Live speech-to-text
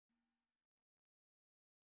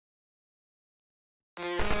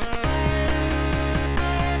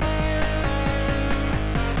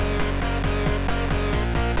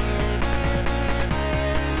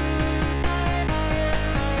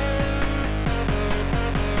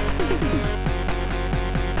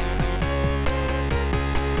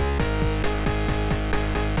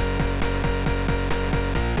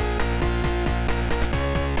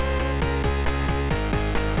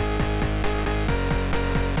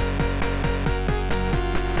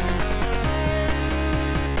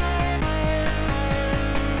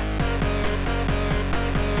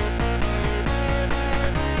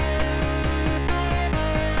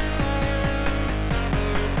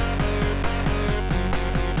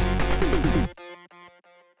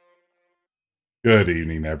Good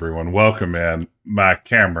evening, everyone. Welcome in. My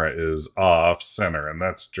camera is off center, and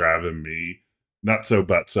that's driving me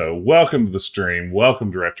nutso-butso. Welcome to the stream.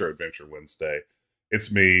 Welcome to Retro Adventure Wednesday.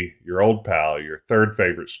 It's me, your old pal, your third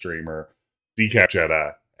favorite streamer, Decap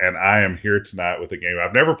Jedi, and I am here tonight with a game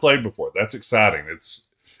I've never played before. That's exciting.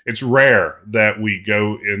 It's rare that we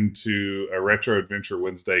go into a Retro Adventure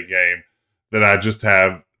Wednesday game that I just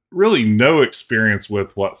have really no experience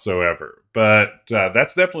with whatsoever. But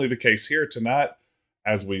that's definitely the case here tonight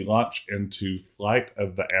as we launch into Flight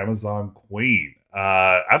of the Amazon Queen.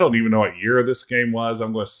 I don't even know what year this game was.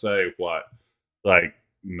 I'm going to say, like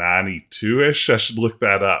 92-ish? I should look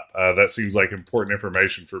that up. That seems like important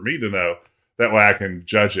information for me to know. That way I can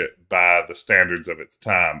judge it by the standards of its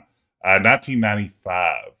time.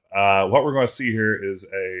 1995. What we're going to see here is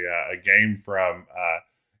a game from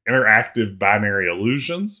Interactive Binary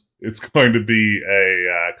Illusions. It's going to be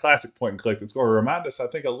a classic point and click that's going to remind us, I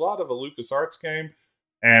think, a lot of a LucasArts game,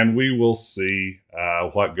 and we will see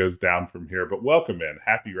what goes down from here. But welcome in.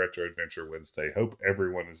 Happy Retro Adventure Wednesday. Hope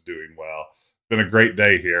everyone is doing well. It's been a great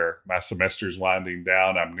day here. My semester's winding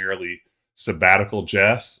down. I'm nearly sabbatical,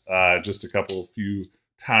 Jess. Just a few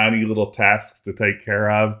tiny little tasks to take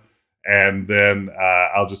care of. And then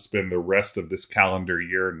I'll just spend the rest of this calendar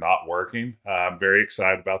year not working. I'm very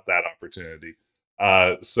excited about that opportunity.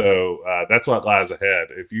 So that's what lies ahead.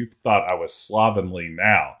 If you thought I was slovenly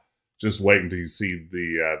now, just wait until you see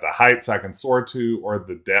the heights I can soar to or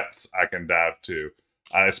the depths I can dive to,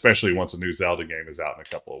 especially once a new Zelda game is out in a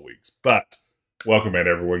couple of weeks. But welcome in,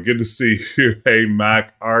 everyone. Good to see you. Hey,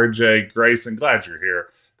 Mike, RJ, Grayson, glad you're here.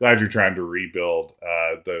 Glad you're trying to rebuild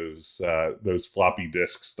those floppy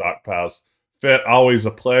disk stockpiles. Fit, always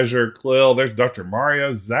a pleasure. Clill, there's Dr.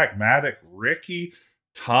 Mario, Zach Maddock, Ricky,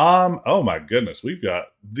 Tom. Oh my goodness, we've got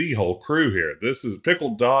the whole crew here. This is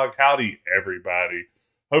Pickled Dog. Howdy, everybody.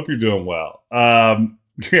 Hope you're doing well.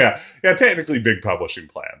 Yeah, technically big publishing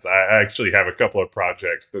plans. I actually have a couple of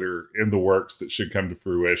projects that are in the works that should come to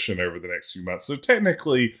fruition over the next few months. So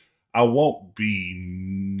technically, I won't be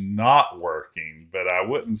not working, but I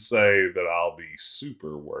wouldn't say that I'll be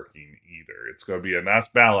super working either. It's going to be a nice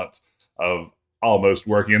balance of almost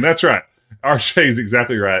working. And that's right. RJ's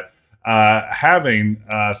exactly right. Having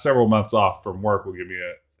several months off from work will give me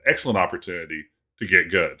an excellent opportunity to get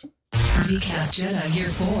good. Decaf Jedi here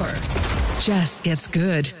for Jess Gets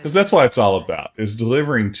Good. Because that's what it's all about, is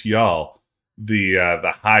delivering to y'all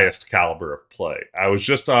the highest caliber of play. I was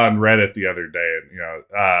just on Reddit the other day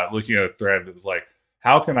and, looking at a thread that was like,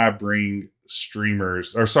 how can I bring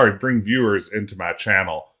bring viewers into my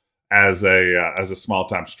channel as a small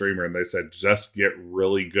time streamer? And they said, just get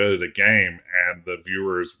really good at a game and the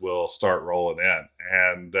viewers will start rolling in.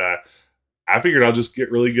 And I figured I'll just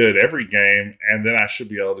get really good at every game and then I should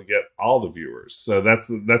be able to get all the viewers. So that's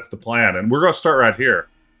the plan. And we're going to start right here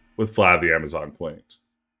with Flight of the Amazon Queen.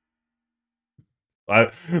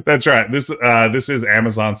 That's right. This is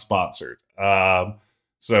Amazon sponsored. Yeah,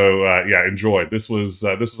 enjoy. This was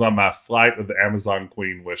on my Flight of the Amazon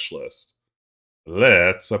Queen wish list.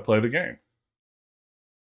 Let's play the game.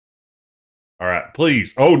 All right,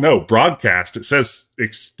 please. Oh no, broadcast. It says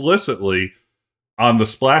explicitly on the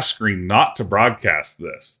splash screen not to broadcast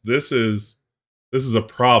this. This is a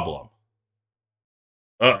problem.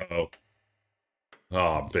 Uh-oh.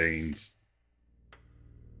 Oh, beans.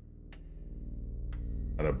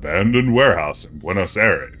 An abandoned warehouse in Buenos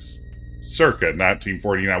Aires. Circa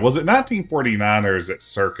 1949. Was it 1949 or is it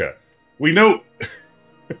circa? We know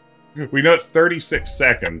it's 36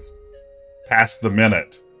 seconds past the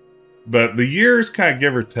minute. But the years kind of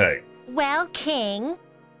give or take. Well, King,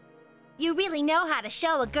 you really know how to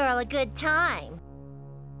show a girl a good time.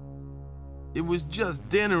 It was just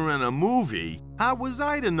dinner and a movie. How was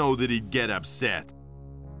I to know that he'd get upset?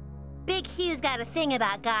 Big Hugh's got a thing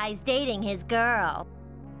about guys dating his girl.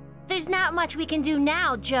 There's not much we can do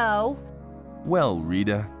now, Joe. Well,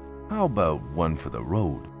 Rita, how about one for the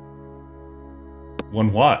road?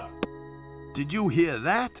 One what? Did you hear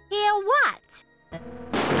that? Hear what?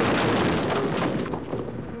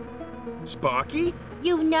 Sparky?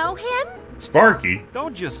 You know him? Sparky?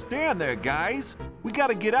 Don't just stand there, guys. We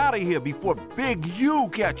gotta get out of here before Big Hugh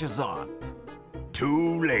catches on.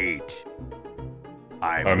 Too late.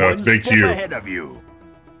 I'm Oh no, it's one Big step Hugh. ahead of you.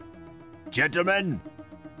 Gentlemen,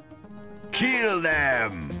 kill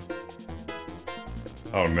them.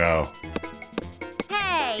 Oh no.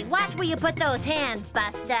 Hey, watch where you put those hands,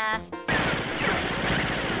 Buster.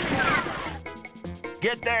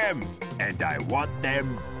 Get them, and I want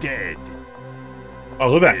them dead.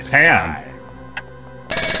 Oh, look at that This pan. time.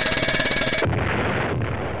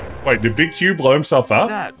 Wait, did Big Q blow himself up?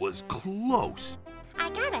 That was close. I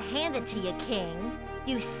gotta hand it to you, King.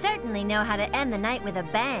 You certainly know how to end the night with a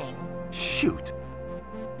bang. Shoot.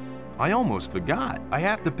 I almost forgot. I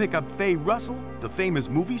have to pick up Faye Russell, the famous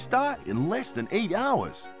movie star, in less than 8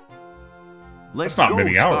 hours. Let's That's not go,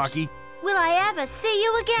 many hours. Sparky. Will I ever see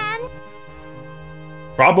you again?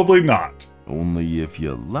 Probably not. Only if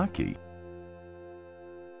you're lucky.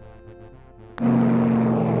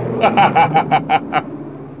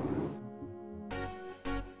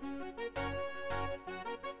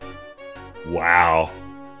 Wow.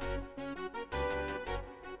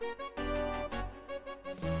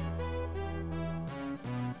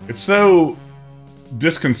 It's so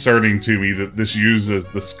disconcerting to me that this uses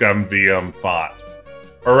the Scum VM font.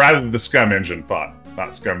 Or rather, the Scum Engine font,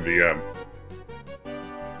 not Scum VM.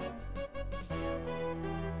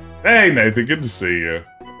 Hey, Nathan, good to see you.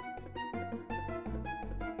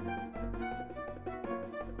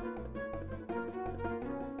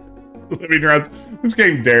 Living Runs, this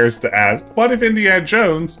game dares to ask, what if Indiana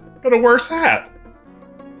Jones had a worse hat?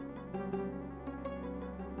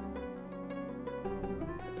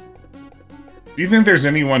 Do you think there's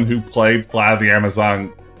anyone who played Fly the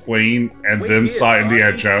Amazon Queen and then saw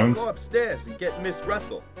Indiana Jones? Go upstairs and get Miss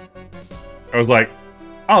Russell. I was like,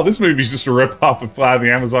 oh, this movie's just a rip-off of Fly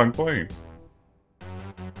the Amazon Queen.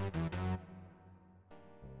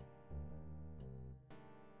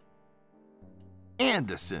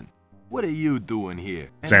 Anderson, what are you doing here?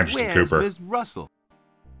 It's And Anderson where's Cooper. Miss Russell?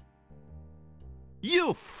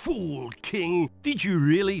 You fool, King! Did you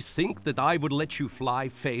really think that I would let you fly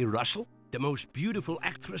Faye Russell, the most beautiful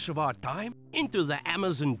actress of our time, into the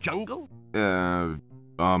Amazon jungle?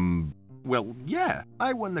 Well, yeah.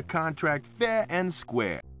 I won the contract fair and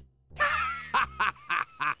square.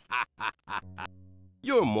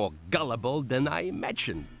 You're more gullible than I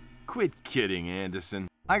imagined. Quit kidding, Anderson.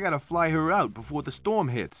 I gotta fly her out before the storm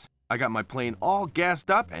hits. I got my plane all gassed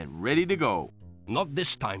up and ready to go. Not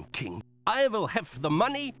this time, King. I will have the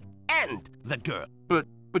money and the girl. But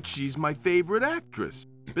she's my favorite actress.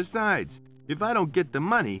 Besides, if I don't get the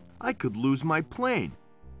money, I could lose my plane.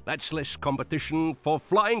 That's less competition for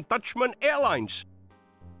Flying Dutchman Airlines.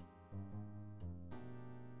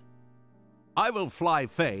 I will fly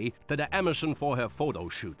Faye to the Amazon for her photo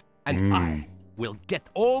shoot, and I will get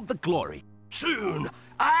all the glory. Soon,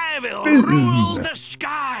 I will rule the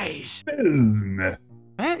skies.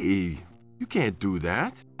 Hey, you can't do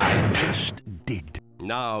that. I just did.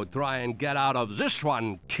 Now try and get out of this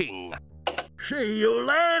one, King. See you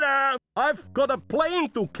later. I've got a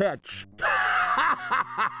plane to catch.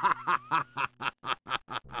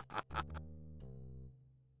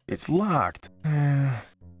 It's locked.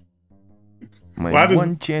 My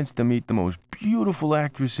one chance to meet the most beautiful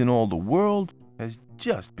actress in all the world has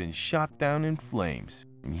just been shot down in flames.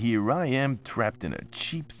 And here I am trapped in a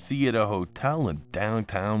cheap theater hotel in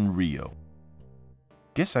downtown Rio.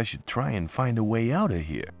 Guess I should try and find a way out of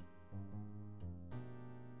here.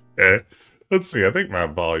 Let's see, I think my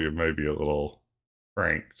volume may be a little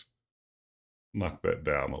cranked. Knock that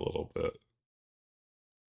down a little bit.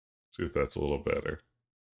 See if that's a little better.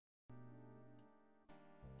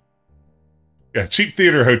 Yeah, cheap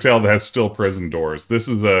theater hotel that has still prison doors. This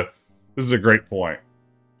is a great point.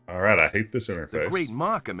 Alright, I hate this interface. The great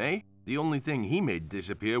Markham, eh? The only thing he made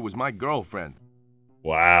disappear was my girlfriend.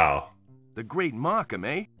 Wow. The great Markham,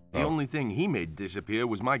 eh? The only thing he made disappear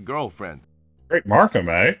was my girlfriend. Great Markham,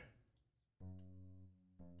 eh?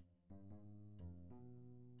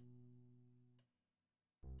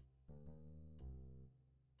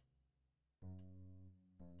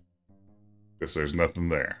 Guess there's nothing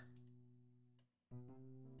there.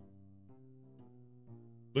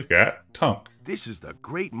 Look at Tunk. This is the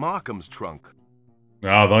great Markham's trunk.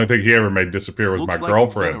 No, the only thing he ever made disappear was Looks my like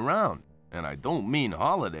girlfriend. He's been around, and I don't mean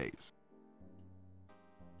holidays.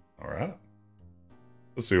 Alright.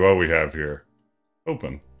 Let's see what we have here.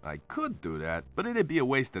 Open. I could do that, but it'd be a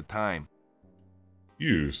waste of time.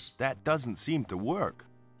 Use. That doesn't seem to work.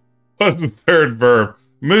 What's the third verb?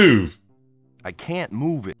 Move. I can't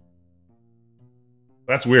move it.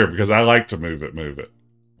 That's weird because I like to move it, move it.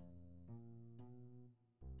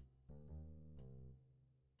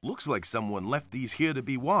 Looks like someone left these here to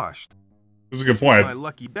be washed. This is a good This was point. my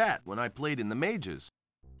lucky bat when I played in the majors.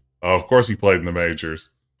 Oh, of course he played in the majors.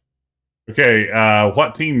 Okay,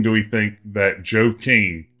 what team do we think that Joe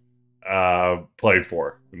King played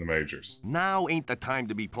for in the majors? Now ain't the time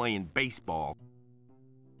to be playing baseball.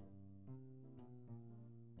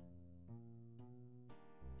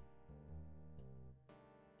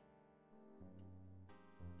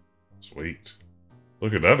 Sweet.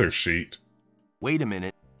 Look at another sheet. Wait a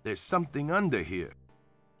minute, there's something under here.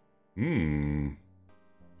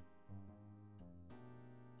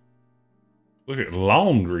 Look at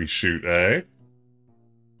laundry chute, eh?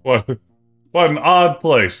 What an odd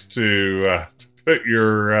place to put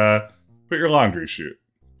your laundry chute.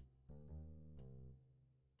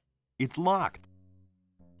 It's locked.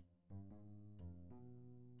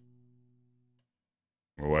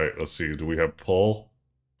 Oh, wait, let's see. Do we have pull?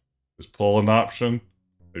 Is pull an option?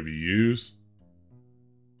 Maybe use?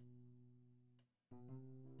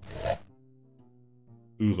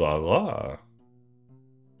 Ooh la la.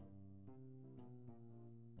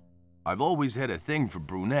 I've always had a thing for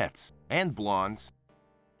brunettes and blondes.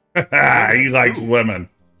 He likes women.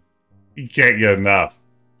 He can't get enough.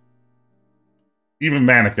 Even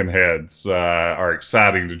mannequin heads are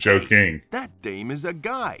exciting to Joe King. That dame is a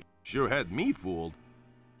guy. Sure had me fooled.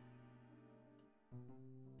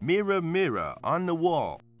 Mirror, mirror on the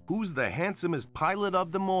wall, who's the handsomest pilot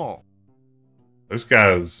of them all? This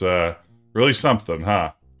guy's really something,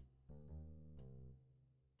 huh?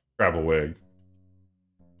 Grab a wig.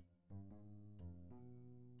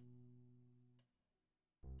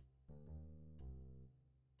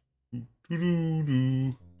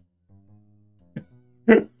 I'd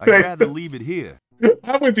rather leave it here.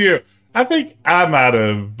 I'm with you. I think I might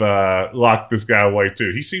have locked this guy away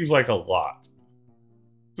too. He seems like a lot.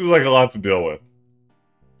 Seems like a lot to deal with.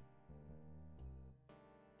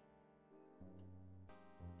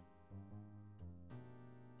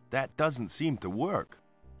 That doesn't seem to work.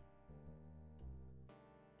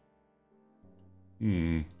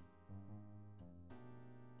 No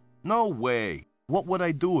way. What would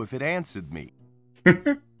I do if it answered me?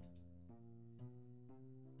 Oh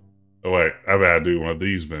wait, I better do one of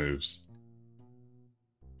these moves.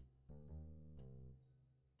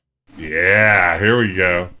 Yeah, here we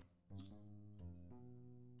go.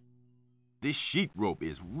 This sheet rope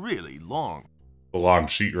is really long. The long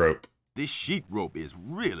sheet rope. This sheet rope is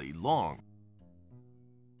really long.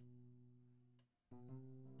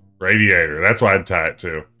 Radiator, that's why I'd tie it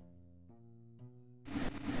to.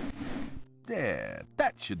 There,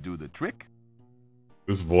 that should do the trick.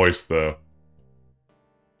 This voice, though.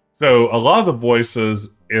 So, a lot of the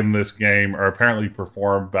voices in this game are apparently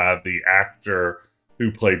performed by the actor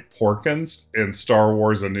who played Porkins in Star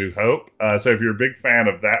Wars A New Hope. So, if you're a big fan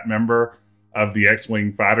of that member of the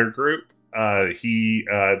X-Wing fighter group, he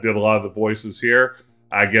did a lot of the voices here.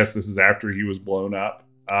 I guess this is after he was blown up.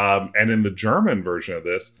 And in the German version of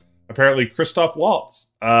this, apparently Christoph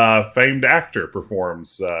Waltz, famed actor,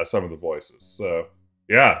 performs some of the voices. So,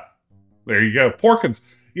 yeah, there you go. Porkins.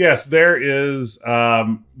 Yes, there is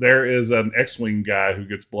an X-Wing guy who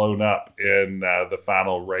gets blown up in the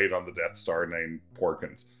final raid on the Death Star named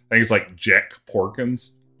Porkins. I think it's like Jack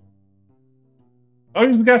Porkins. Oh,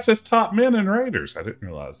 he's the guy that says top men in Raiders. I didn't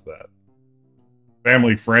realize that.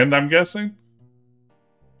 Family friend, I'm guessing?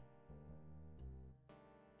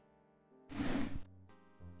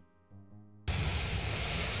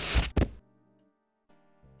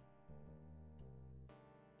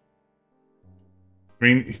 I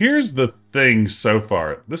mean, here's the thing so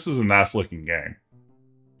far. This is a nice looking game.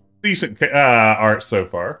 Decent art so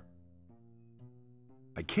far.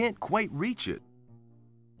 I can't quite reach it.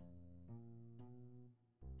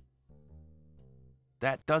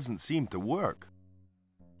 That doesn't seem to work.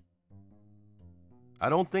 I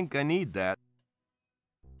don't think I need that.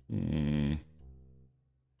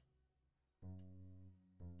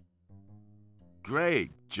 Great,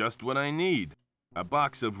 just what I need. A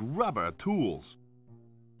box of rubber tools.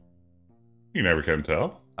 You never can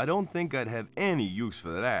tell. I don't think I'd have any use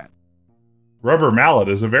for that. Rubber mallet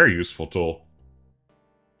is a very useful tool.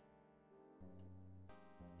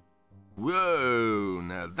 Whoa,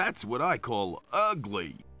 now that's what I call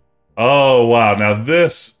ugly. Oh, wow. Now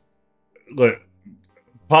this... Look,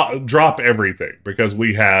 drop everything, because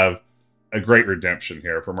we have a great redemption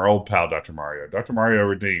here from our old pal, Dr. Mario. Dr. Mario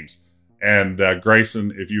redeems. And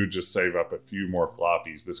Grayson, if you would just save up a few more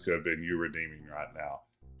floppies, this could have been you redeeming right now.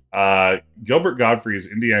 Gilbert Godfrey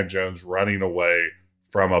is Indiana Jones running away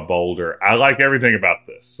from a boulder. I like everything about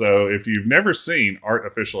this. So if you've never seen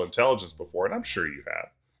Artificial Intelligence before, and I'm sure you have,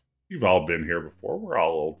 You've all been here before. We're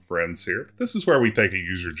all old friends here. But this is where we take a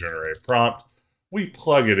user-generated prompt, we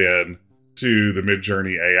plug it in to the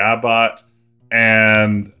Midjourney AI bot,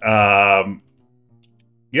 and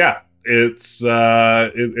yeah, it's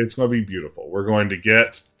going to be beautiful. We're going to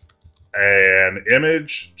get an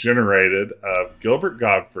image generated of Gilbert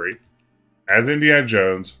Godfrey as Indiana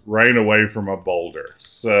Jones running away from a boulder.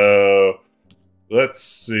 So let's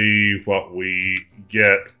see what we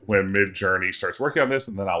get when Midjourney starts working on this,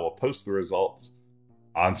 and then I will post the results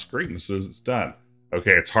on screen as soon as it's done.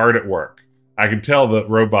 Okay, it's hard at work. I can tell the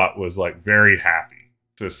robot was like very happy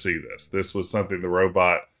to see this. This was something the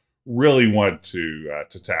robot really wanted to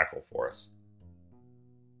tackle for us.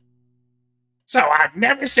 So I've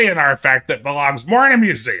never seen an artifact that belongs more in a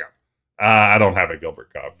museum. I don't have a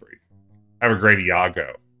Gilbert Godfrey. I have a great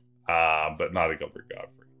Iago, but not a Gilbert Godfrey.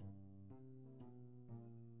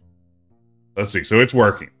 Let's see. So it's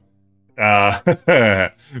working.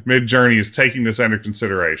 Midjourney is taking this under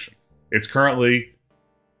consideration. It's currently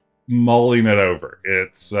mulling it over.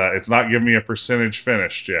 It's not giving me a percentage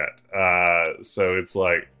finished yet. So it's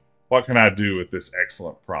like, what can I do with this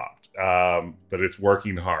excellent prompt? But it's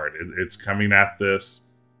working hard. It's coming at this.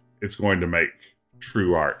 It's going to make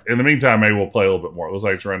true art. In the meantime, maybe we'll play a little bit more. It looks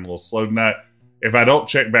like it's running a little slow tonight. If I don't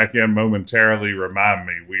check back in momentarily, remind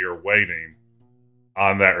me we are waiting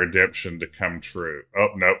on that redemption to come true. Oh,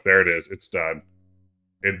 nope, there it is. It's done.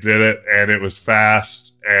 It did it, and it was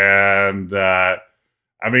fast. And, I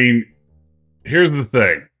mean, here's the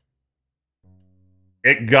thing.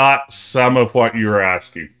 It got some of what you were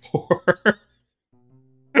asking for.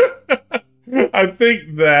 I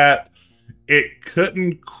think that it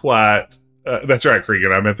couldn't quite... that's right,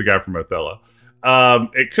 Cregan. I meant the guy from Othello.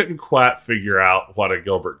 It couldn't quite figure out what a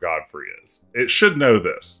Gilbert Godfrey is. It should know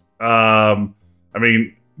this. I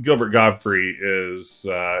mean, Gilbert Godfrey is,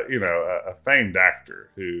 a famed actor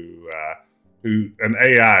who an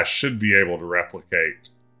AI should be able to replicate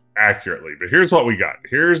accurately. But here's what we got.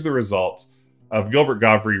 Here's the results of Gilbert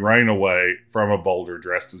Godfrey running away from a boulder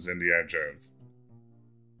dressed as Indiana Jones.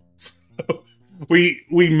 So we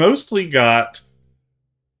mostly got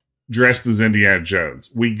dressed as Indiana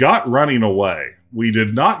Jones. We got running away. We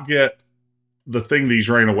did not get the thing that he's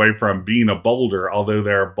running away from being a boulder, although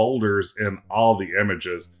there are boulders in all the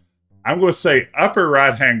images. I'm going to say upper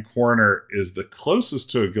right-hand corner is the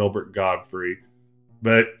closest to a Gilbert Godfrey,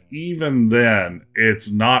 but even then,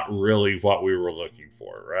 it's not really what we were looking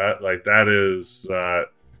for, right? Like, that is,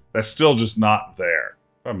 that's still just not there.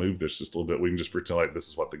 If I move this just a little bit, we can just pretend like this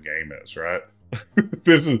is what the game is, right?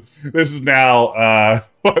 This is now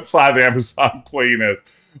what Fly the Amazon Queen is.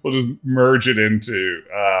 We'll just merge it into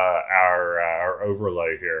our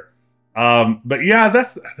overlay here. But yeah,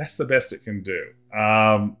 that's the best it can do.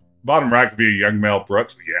 Bottom right could be a young Mel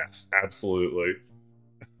Brooks. Yes, absolutely.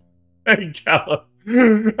 Hey, Gallo.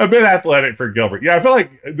 A bit athletic for Gilbert. Yeah, I feel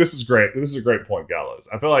like this is great. This is a great point, Gallows.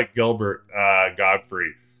 I feel like Gilbert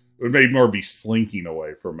Godfrey would maybe more be slinking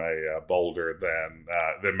away from a boulder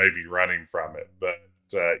than maybe running from it. But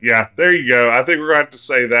yeah, there you go. I think we're going to have to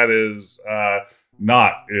say that is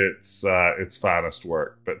not its finest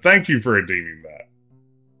work. But thank you for redeeming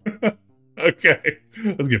that. Okay,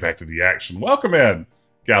 let's get back to the action. Welcome in,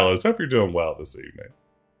 Gallows. Hope you're doing well this evening.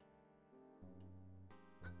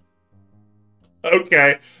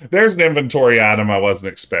 Okay, there's an inventory item I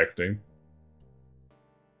wasn't expecting.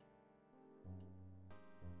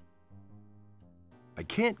 I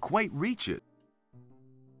can't quite reach it.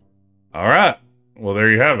 All right. Well, there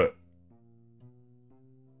you have it.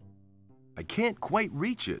 I can't quite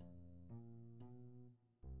reach it.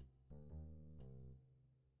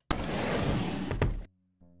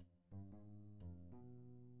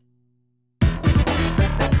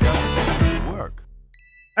 Work.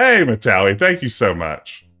 Hey, Matawi, thank you so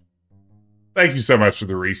much. Thank you so much for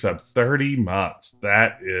the resub. 30 months.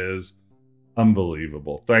 That is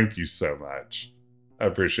unbelievable. Thank you so much. I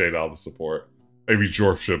appreciate all the support. Maybe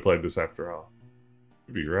George should have played this after all.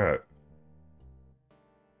 You'd be right.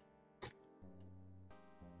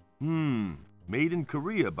 Made in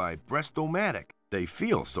Korea by Breast-O-Matic. They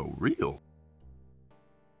feel so real.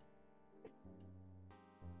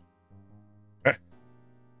 I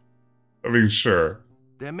mean, sure.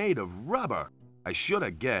 They're made of rubber. I should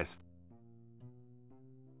have guessed.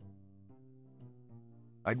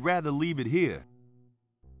 I'd rather leave it here.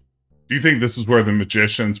 Do you think this is where the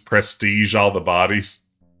magicians prestige all the bodies?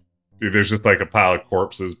 Dude, there's just like a pile of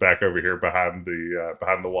corpses back over here behind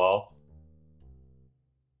the wall.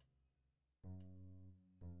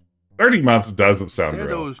 30 months doesn't sound They're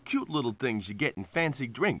real. those cute little things you get in fancy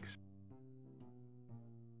drinks.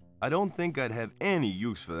 I don't think I'd have any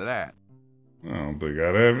use for that. I don't think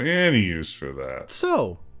I'd have any use for that.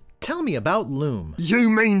 So, tell me about Loom. You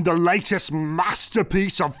mean the latest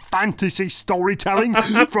masterpiece of fantasy storytelling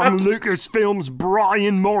from Lucasfilm's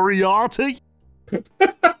Brian Moriarty? I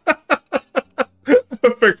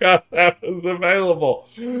forgot that was available.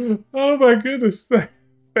 Oh my goodness.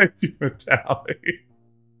 Thank you, Natalie.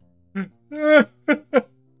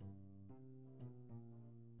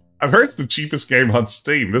 I've heard it's the cheapest game on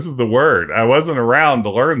Steam. This is the word. I wasn't around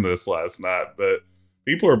to learn this last night, but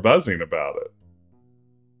people are buzzing about it.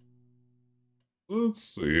 Let's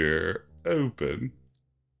see here. Open.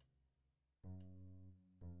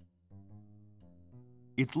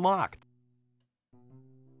 It's locked.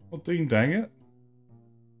 Well, dang it.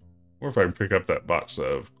 Or if I can pick up that box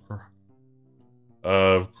of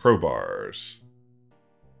crowbars.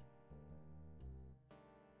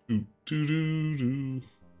 Do.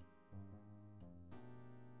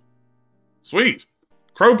 Sweet!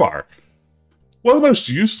 Crowbar. One of the most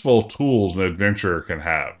useful tools an adventurer can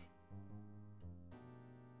have.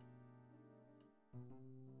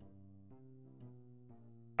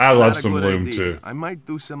 I love some Loom too. I might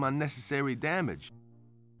do some unnecessary damage.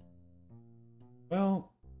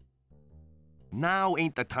 Well, now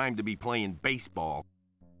ain't the time to be playing baseball.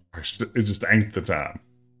 it just ain't the time.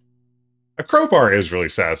 A crowbar is really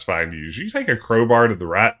satisfying to use. You take a crowbar to the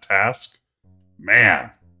right task,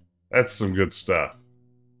 man, that's some good stuff.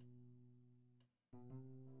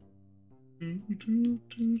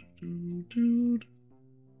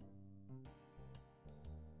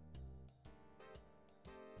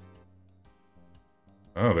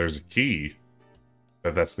 Oh, there's a key.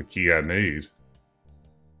 But that's the key I need.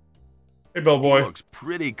 Hey, bellboy. He looks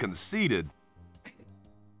pretty conceited.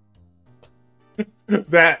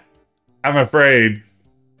 That, I'm afraid,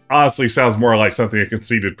 honestly sounds more like something a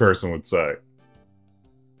conceited person would say.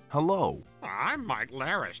 Hello. I'm Mike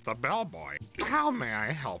Laris, the bellboy. How may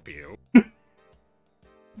I help you?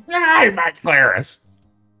 Hi, Mike Laris.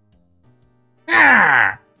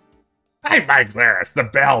 Ah! Hi, Mike Laris, the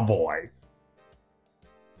bellboy.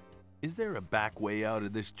 Is there a back way out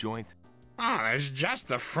of this joint? Oh, there's just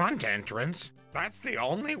the front entrance. That's the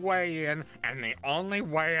only way in and the only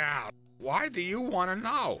way out. Why do you want to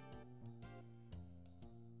know?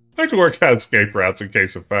 I like to work out escape routes in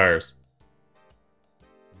case of fires.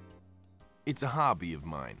 It's a hobby of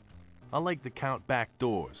mine. I like to count back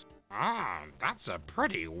doors. Ah, that's a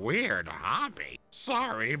pretty weird hobby.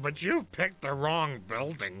 Sorry, but you've picked the wrong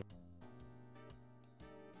building.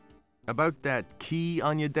 About that key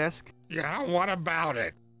on your desk? Yeah, what about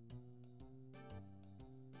it?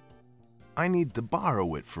 I need to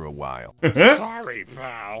borrow it for a while. Sorry,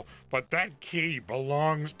 pal, but that key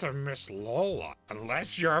belongs to Miss Lola.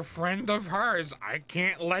 Unless you're a friend of hers, I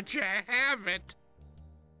can't let you have it.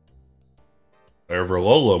 Whatever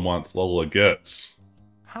Lola wants, Lola gets.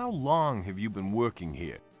 How long have you been working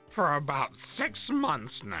here? For about 6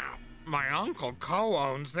 months now. My uncle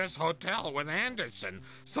co-owns this hotel with Anderson,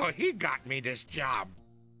 so he got me this job.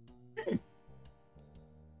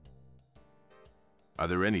 Are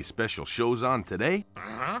there any special shows on today?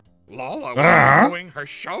 Uh-huh. Lola will be doing her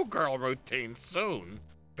showgirl routine soon.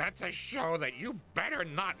 That's a show that you better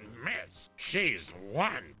not miss. She's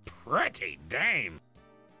one pretty dame.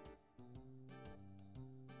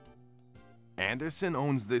 Anderson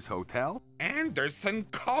owns this hotel? Anderson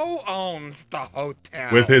co-owns the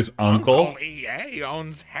hotel. With his uncle? Uncle EA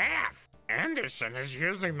owns half. Anderson is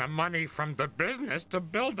using the money from the business to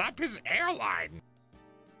build up his airline.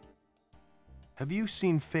 Have you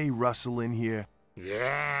seen Faye Russell in here?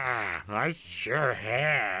 Yeah, I sure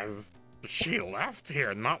have. She left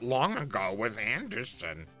here not long ago with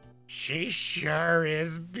Anderson. She sure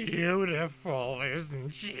is beautiful,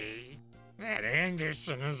 isn't she? That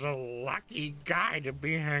Anderson is a lucky guy to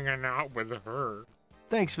be hanging out with her.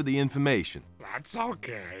 Thanks for the information. That's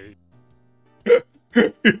okay.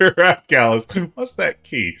 You're right, Gallus. What's that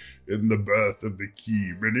key? In the birth of the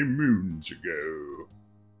key many moons ago.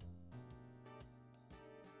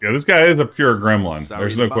 Yeah, this guy is a pure gremlin. Sorry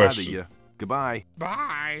There's to no bother question. you. Goodbye.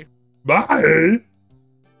 Bye. Bye!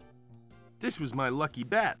 This was my lucky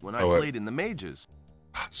bat when I Oh, wait. played in the majors.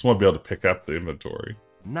 I just want to be able to pick up the inventory.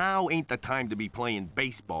 Now ain't the time to be playing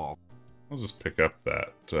baseball. I'll just pick up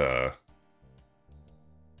that,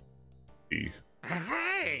 key.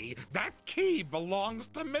 Hey, that key belongs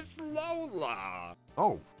to Miss Lola.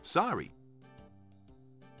 Oh, sorry.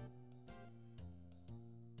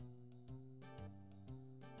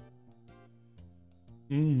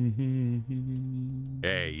 Hey,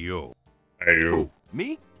 you. Hey, you.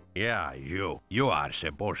 Me? Yeah, you. You are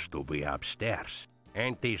supposed to be upstairs.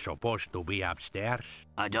 Ain't he supposed to be upstairs?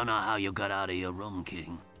 I don't know how you got out of your room,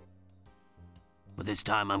 King. but this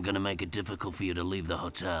time I'm gonna make it difficult for you to leave the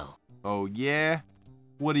hotel. Oh, yeah?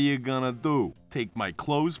 What are you gonna do? Take my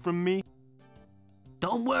clothes from me?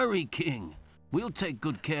 Don't worry, King. We'll take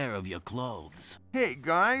good care of your clothes. Hey,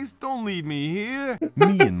 guys, don't leave me here.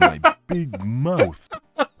 Me and my big mouth.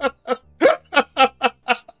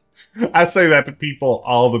 I say that to people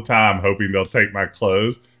all the time, hoping they'll take my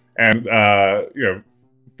clothes and,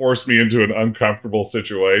 force me into an uncomfortable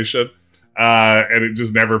situation. And it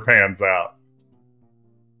just never pans out.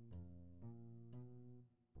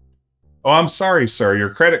 Oh, I'm sorry, sir.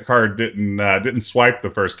 Your credit card didn't swipe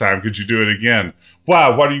the first time. Could you do it again?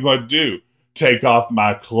 Wow, what are you going to do? Take off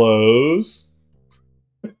my clothes?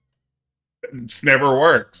 It just never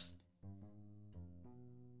works.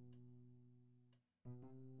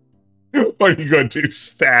 What are you going to do?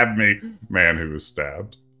 Stab me? Man who was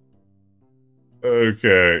stabbed.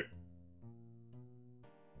 Okay.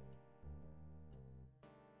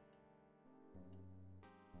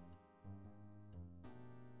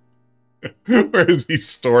 Where is he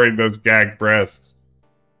storing those gag breasts?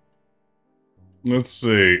 Let's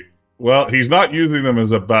see. Well, he's not using them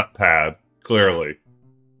as a butt pad, clearly.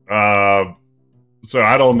 So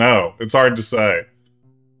I don't know. It's hard to say.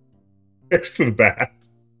 It's to the bat.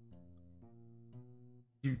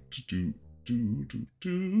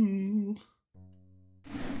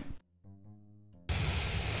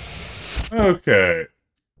 Okay.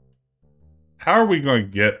 How are we going to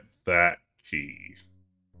get that key?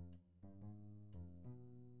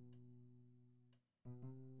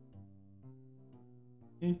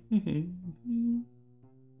 I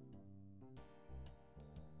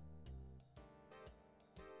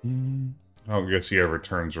don't guess he ever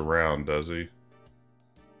turns around, does he?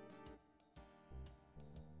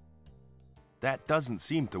 That doesn't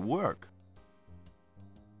seem to work.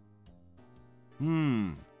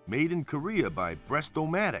 Made in Korea by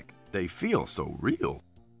Breast-O-Matic. They feel so real.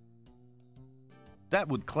 That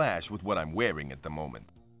would clash with what I'm wearing at the moment.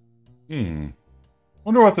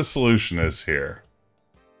 Wonder what the solution is here.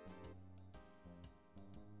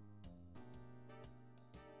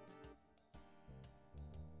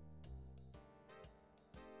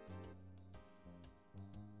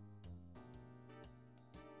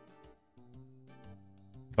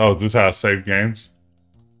 Oh, is this how I save games?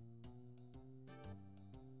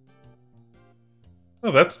 Oh,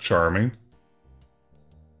 that's charming.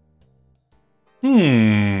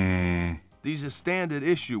 These are standard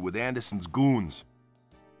issue with Anderson's goons.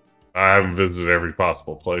 I haven't visited every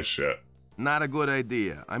possible place yet. Not a good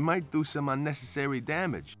idea. I might do some unnecessary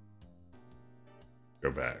damage. Go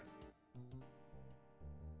back.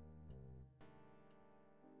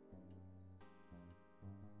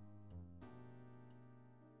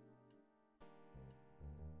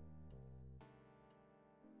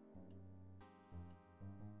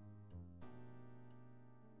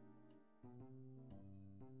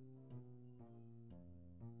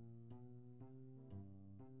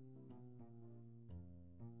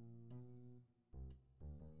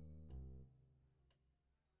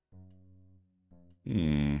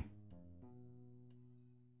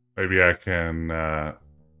 Maybe I can,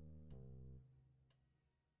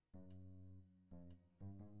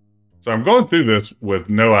 So I'm going through this with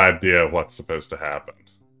no idea what's supposed to happen.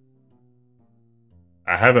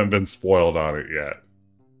 I haven't been spoiled on it yet.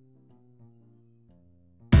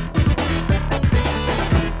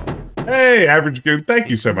 Hey, Average Goon,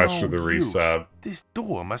 thank you so much for the resub. This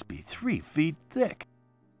door must be 3 feet thick.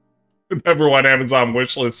 Number one Amazon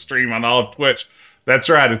wishlist stream on all of Twitch. That's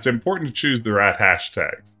right, it's important to choose the right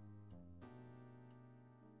hashtags.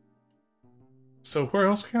 So where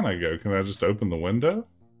else can I go? Can I just open the window?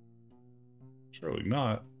 Surely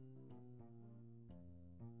not.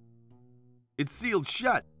 It's sealed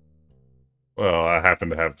shut. Well, I happen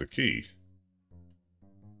to have the key.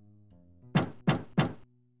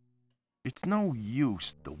 It's no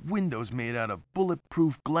use. The window's made out of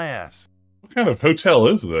bulletproof glass. What kind of hotel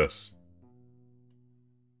is this?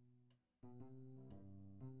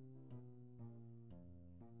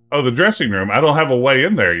 Oh, the dressing room. I don't have a way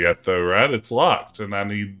in there yet, though, right? It's locked, and I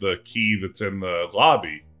need the key that's in the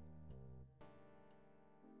lobby.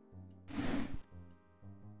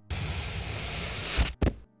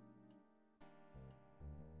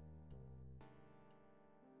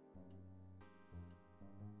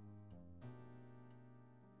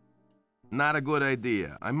 Not a good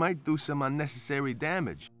idea. I might do some unnecessary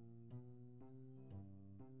damage.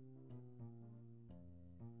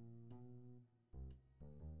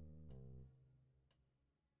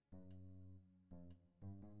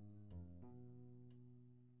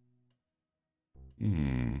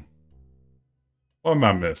 What am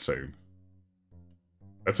I missing?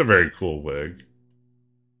 That's a very cool wig.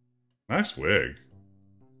 Nice wig.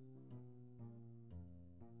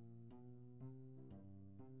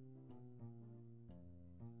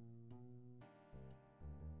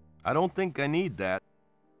 I don't think I need that.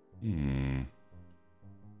 If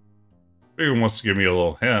anyone wants to give me a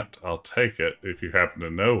little hint, I'll take it if you happen to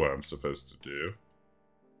know what I'm supposed to do.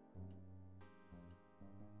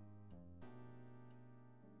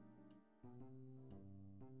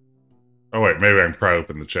 Oh wait, maybe I can pry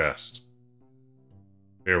open the chest.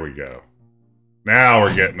 Here we go. Now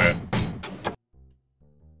we're getting it.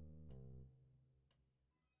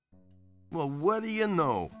 Well, what do you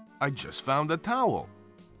know? I just found a towel.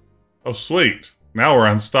 Oh sweet. Now we're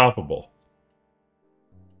unstoppable.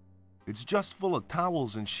 It's just full of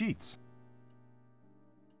towels and sheets.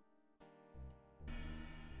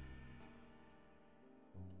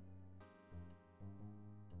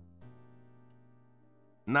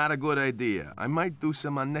 Not a good idea. I might do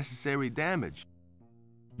some unnecessary damage.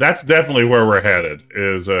 That's definitely where we're headed.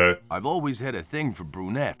 I've always had a thing for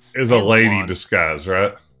brunettes. Is a And lady blondes. disguise,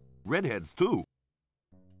 right? Redheads, too.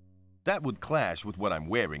 That would clash with what I'm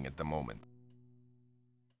wearing at the moment.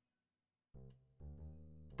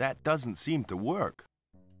 That doesn't seem to work.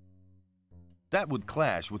 That would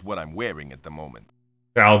clash with what I'm wearing at the moment.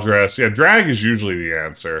 Towel dress. Yeah, drag is usually the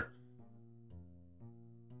answer.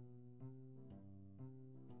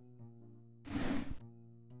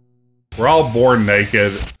 We're all born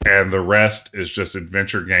naked, and the rest is just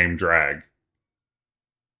adventure game drag.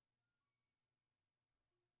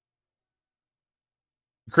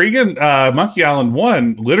 Cregan, Monkey Island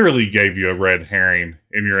 1 literally gave you a red herring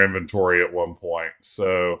in your inventory at one point,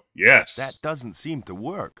 so yes. That doesn't seem to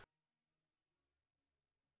work.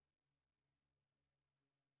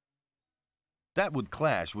 That would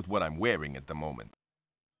clash with what I'm wearing at the moment.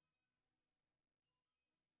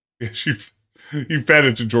 Yes, you fed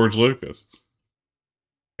it to George Lucas.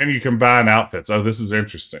 And you combine outfits. Oh, this is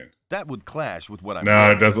interesting. That would clash with what I'm No,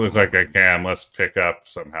 wearing. it doesn't look like I can. Let's pick up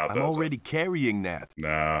somehow. I'm Does already carrying that.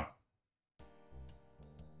 No.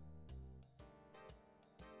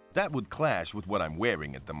 That would clash with what I'm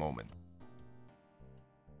wearing at the moment.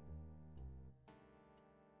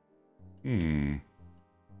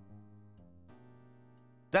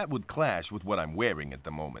 That would clash with what I'm wearing at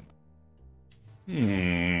the moment.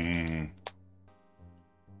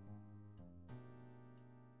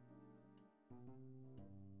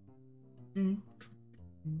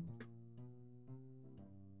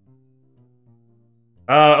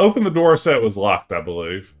 Open the door set was locked, I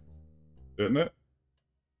believe. Didn't it?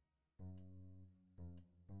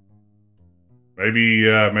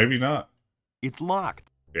 Maybe not. It's locked.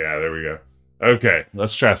 Yeah, there we go. Okay,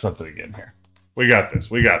 let's try something again here. We got this.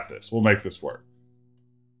 We got this. We'll make this work.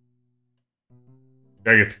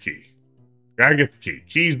 Gotta get the key. Gotta get the key.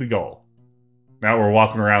 Key's the goal. Now we're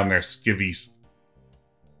walking around there skivvies.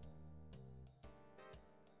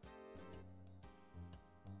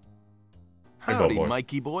 Hey, Howdy, boy.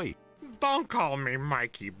 Mikey boy. Don't call me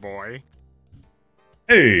Mikey boy.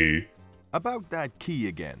 Hey! About that key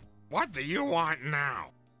again. What do you want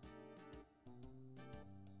now?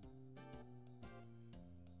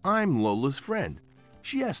 I'm Lola's friend.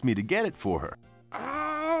 She asked me to get it for her.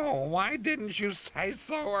 Oh, why didn't you say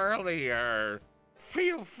so earlier?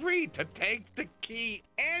 Feel free to take the key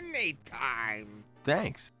anytime.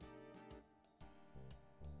 Thanks.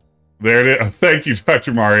 There it is. Thank you,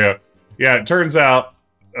 Dr. Mario. Yeah, it turns out,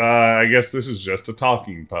 I guess this is just a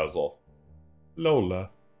talking puzzle. Lola.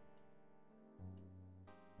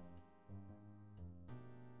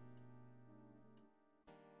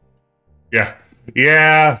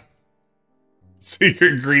 Yeah.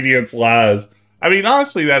 Secret ingredients lies. I mean,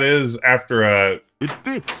 honestly, that is after It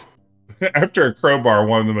fits. after a crowbar,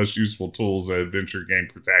 one of the most useful tools in adventure game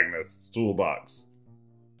protagonists' toolbox.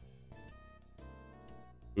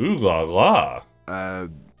 Ooh la la.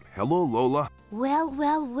 Hello, Lola.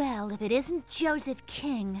 Well, if it isn't Joseph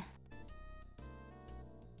King.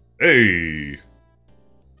 Hey.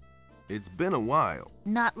 It's been a while.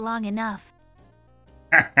 Not long enough.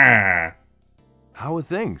 Ha How are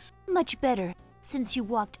things? Much better since you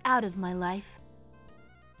walked out of my life.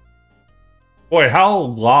 Boy, how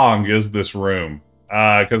long is this room?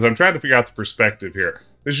 Because I'm trying to figure out the perspective here.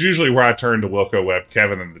 This is usually where I turn to Wilco Webb,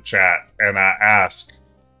 Kevin in the chat, and I ask,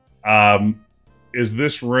 is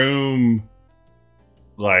this room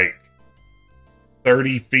like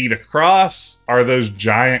 30 feet across? Are those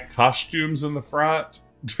giant costumes in the front?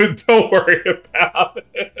 Don't worry about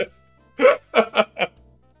it.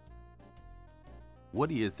 What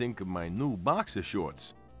do you think of my new boxer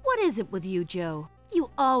shorts? What is it with you, Joe? You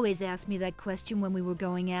always ask me that question when we were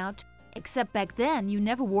going out. Except back then, you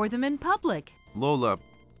never wore them in public. Lola,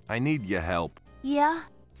 I need your help. Yeah?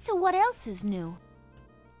 So what else is new?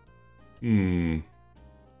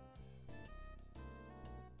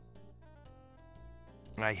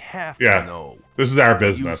 I have Yeah. to know. This is our You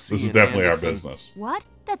business. This is seeing definitely our Anderson? business. What?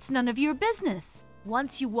 That's none of your business.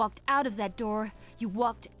 Once you walked out of that door, you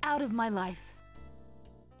walked out of my life.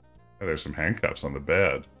 Oh, there's some handcuffs on the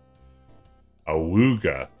bed.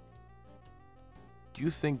 Awooga. Do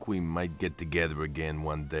you think we might get together again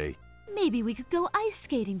one day? Maybe we could go ice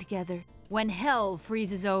skating together when hell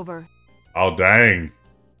freezes over. Oh, dang.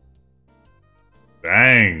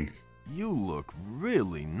 Dang. You look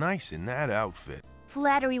really nice in that outfit.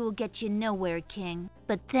 Flattery will get you nowhere, King.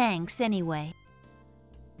 But thanks anyway.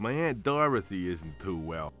 My Aunt Dorothy isn't too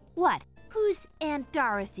well. What? Who's Aunt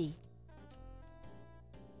Dorothy?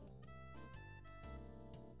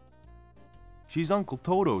 She's Uncle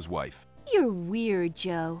Toto's wife. You're weird,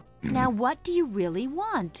 Joe. Now what do you really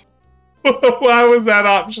want? Why was that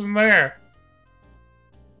option there?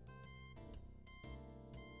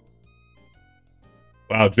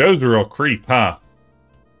 Wow, Joe's a real creep, huh?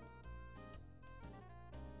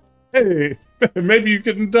 Hey, maybe you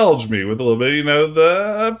could indulge me with a little bit,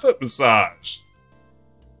 the foot massage.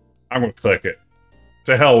 I'm gonna click it.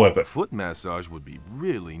 To hell with it. Foot massage would be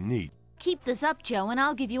really neat. Keep this up, Joe, and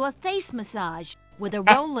I'll give you a face massage with a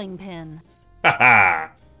rolling pin. Ha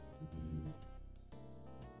ha!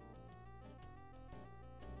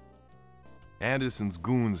 Anderson's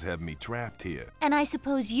goons have me trapped here. And I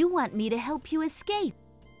suppose you want me to help you escape.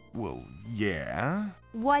 Well, yeah.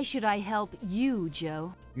 Why should I help you,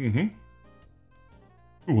 Joe? Mm-hmm.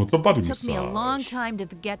 Ooh, it's a body It took massage. me a long time to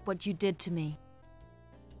forget what you did to me.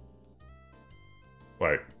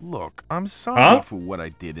 Wait. Look, I'm sorry Huh? for what I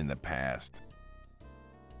did in the past.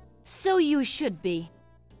 So you should be.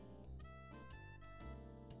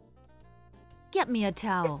 Get me a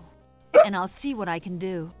towel, and I'll see what I can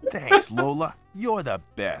do. Thanks, Lola. You're the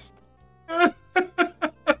best.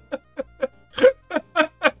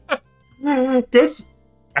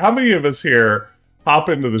 How many of us here hop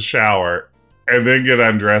into the shower and then get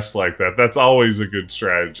undressed like that? That's always a good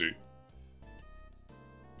strategy.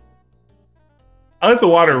 I let the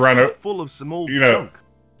water run out. Full of some old know, junk.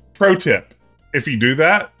 Pro tip. If you do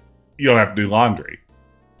that, you don't have to do laundry.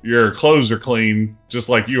 Your clothes are clean, just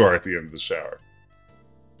like you are at the end of the shower.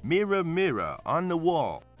 Mirror, mirror on the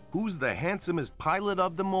wall. Who's the handsomest pilot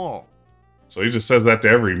of them all? So he just says that to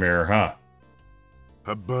every mirror, huh?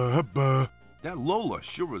 Hubba, hubba. That Lola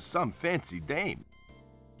sure is some fancy dame.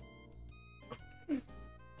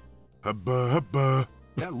 Hubba, hubba.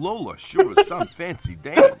 That Lola sure is some fancy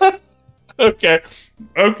dame. Okay.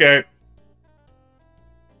 Okay.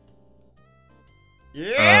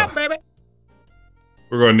 Yeah, baby.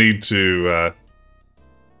 We're going to need to,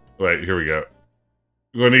 wait, here we go.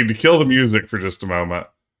 We're going to need to kill the music for just a moment.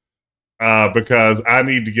 Because I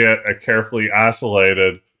need to get a carefully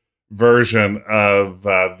isolated version of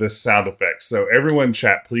this sound effect. So everyone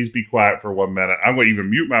chat, please be quiet for 1 minute. I'm going to even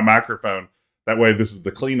mute my microphone. That way this is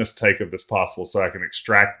the cleanest take of this possible so I can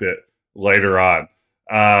extract it later on.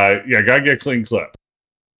 Yeah, gotta get a clean clip.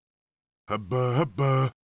 Hubba,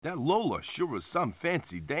 hubba. That Lola sure is some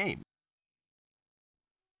fancy dame.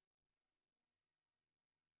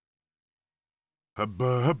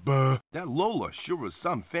 Hubba, hubba. That Lola sure is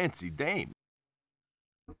some fancy dame.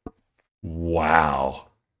 Wow.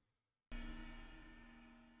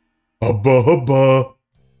 Hubba hubba.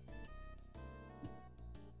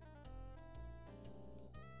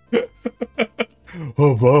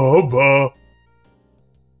 Hubba hubba.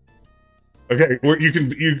 Okay,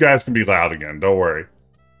 you guys can be loud again. Don't worry.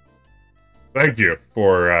 Thank you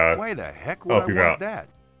for Why the heck would I helping want out. that?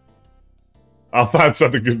 I'll find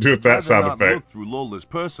something to do with that Rather sound not effect. look through Lola's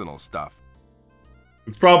personal stuff.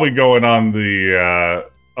 It's probably going on the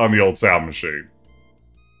old sound machine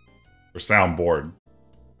or soundboard.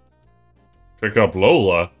 Pick up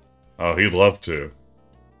Lola. Oh, he'd love to.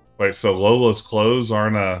 Wait, so Lola's clothes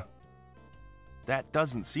aren't a... That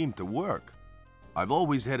doesn't seem to work. I've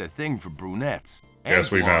always had a thing for brunettes. And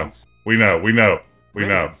Yes, we know. blondes. We know. We know. We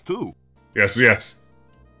know. Redheads, too. Yes, yes.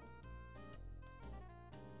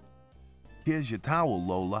 Here's your towel,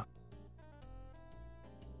 Lola.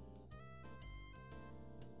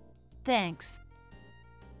 Thanks.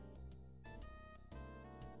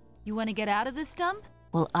 You want to get out of this dump?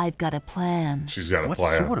 Well, I've got a plan. She's got a What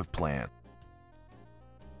plan. sort of plan?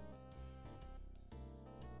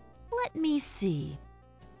 Let me see.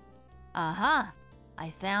 Aha!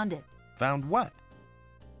 I found it. Found what?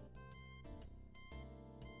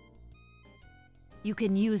 You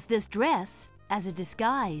can use this dress as a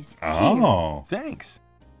disguise. Oh. Thanks.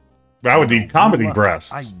 I would need comedy Lola,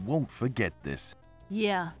 breasts. I won't forget this.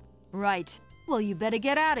 Yeah, Right. Well, you better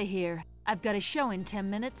get out of here. I've got a show in 10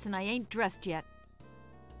 minutes and I ain't dressed yet.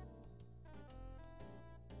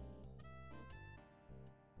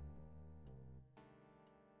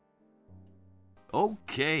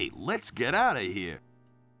 Okay, let's get out of here.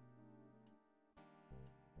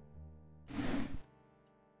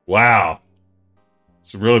 Wow.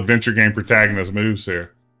 Some real adventure game protagonist moves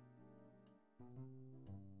here.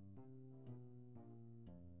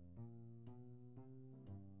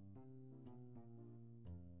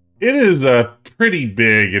 It is a pretty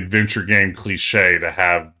big adventure game cliche to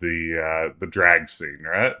have the drag scene,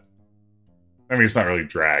 right? I mean, it's not really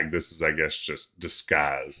drag. This is, I guess, just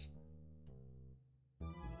disguise.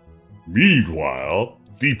 Meanwhile,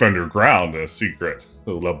 deep underground in a secret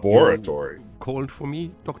laboratory. Called for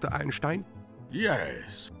me, Dr. Einstein?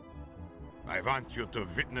 Yes. I want you to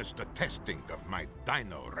witness the testing of my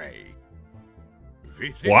dino ray.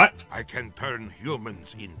 With it, What? I can turn humans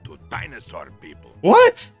into dinosaur people.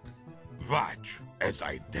 What? Watch as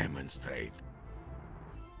I demonstrate.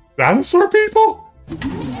 Dinosaur people?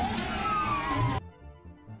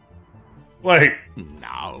 Wait.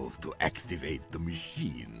 Now to activate the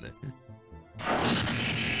machine.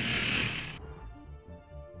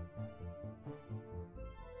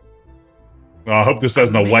 Oh, I hope this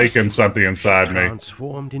doesn't awaken something inside me.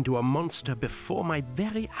 Transformed into a monster before my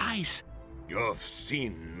very eyes. You've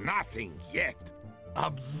seen nothing yet.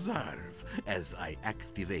 Observe as I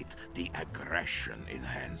activate the aggression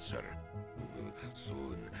enhancer.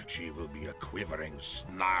 Soon she will be a quivering,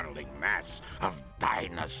 snarling mass of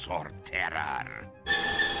dinosaur terror.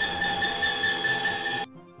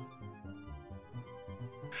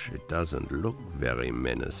 She doesn't look very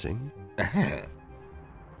menacing.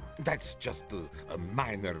 That's just a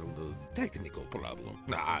minor technical problem.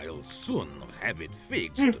 I'll soon have it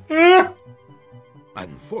fixed.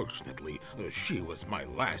 Unfortunately, she was my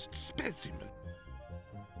last specimen.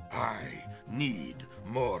 I need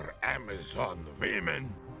more Amazon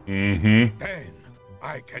women. Mm-hmm. Then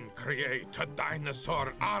I can create a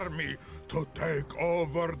dinosaur army to take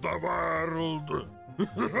over the world.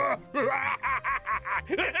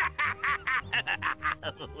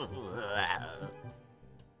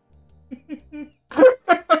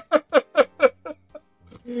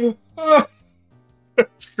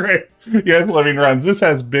 That's great. Yes, Living Runs. This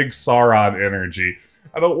has big Sauron energy.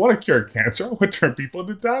 I don't want to cure cancer. I want to turn people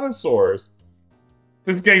into dinosaurs.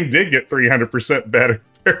 This game did get 300% better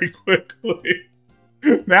very quickly.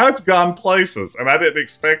 Now it's gone places, and I didn't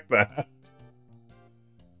expect that.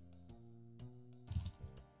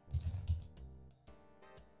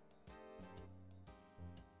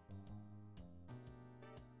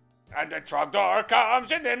 And the trogdor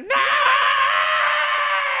comes in the night!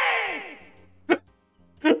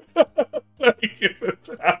 Thank you,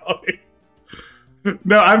 Vitaly.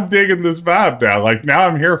 No, I'm digging this vibe now. Like, now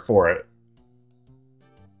I'm here for it.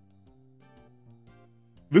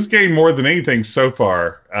 This game, more than anything so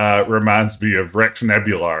far, reminds me of Rex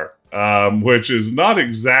Nebular, which is not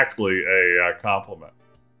exactly a compliment.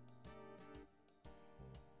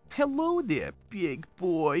 Hello there, big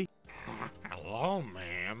boy. Hello,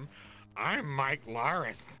 ma'am. I'm Mike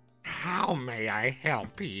Lawrence. How may I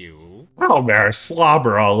help you? Oh, there's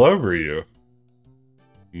slobber all over you.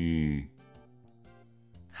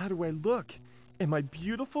 How do I look? Am I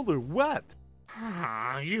beautiful or what?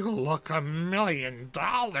 Ah, you look $1 million,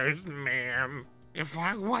 ma'am. If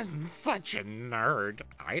I wasn't such a nerd,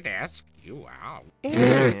 I'd ask you out.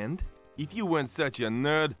 And if you weren't such a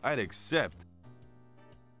nerd, I'd accept.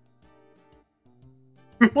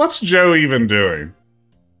 What's Joe even doing?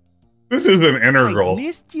 This is an integral. I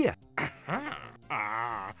missed you.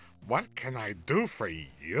 What can I do for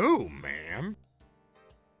you, ma'am?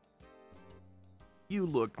 You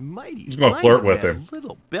look mighty. He's gonna fine flirt in with that him.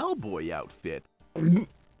 Little bellboy outfit.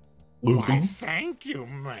 Why, thank you,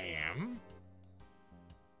 ma'am.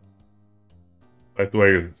 Like the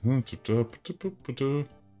way.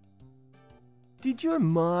 Did your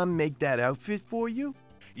mom make that outfit for you?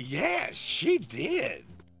 Yes, she did.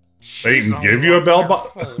 They She's didn't give you a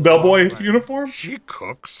wonderful bellboy woman. uniform? She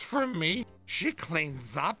cooks for me, she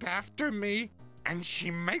cleans up after me, and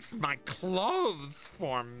she makes my clothes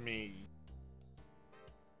for me.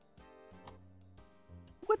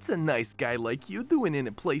 What's a nice guy like you doing in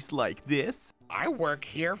a place like this? I work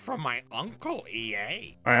here for my uncle,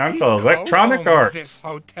 EA. My uncle, He Electronic co-owns this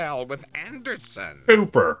Arts. hotel with Anderson.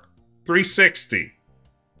 Cooper. 360.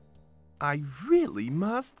 I really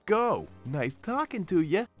must go. Nice talking to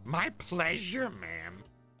you. My pleasure, ma'am.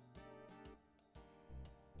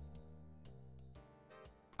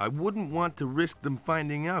 I wouldn't want to risk them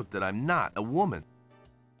finding out that I'm not a woman.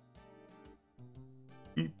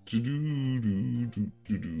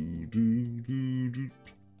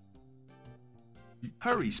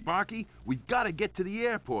 Hurry, Sparky. We've got to get to the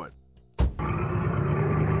airport. Hey,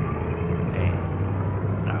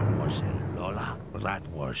 that wasn't Lola. That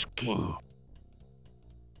was King.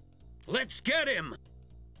 Let's get him!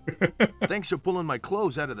 Thanks for pulling my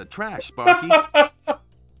clothes out of the trash, Sparky.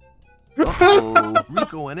 Uh-oh,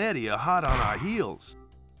 Rico and Eddie are hot on our heels.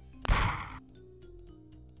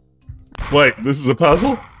 Wait, this is a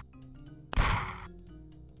puzzle?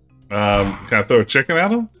 Can I throw a chicken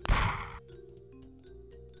at him?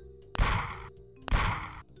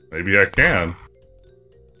 Maybe I can.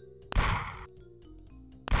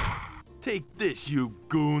 Take this, you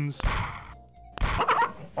goons.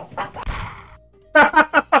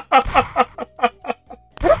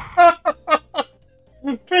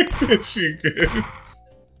 Take this, you goons.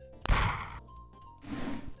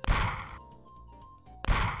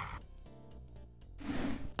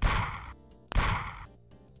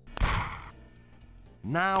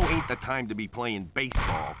 Now ain't the time to be playing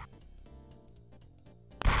baseball.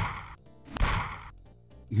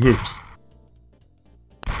 Oops.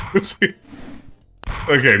 Let's see.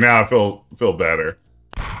 Okay, now I feel better.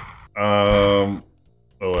 Oh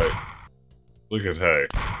wait. Look at hay.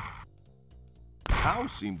 Cows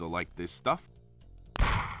seem to like this stuff.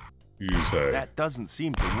 Use hay. That doesn't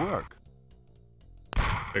seem to work.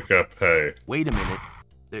 Pick up hay. Wait a minute.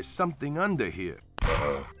 There's something under here.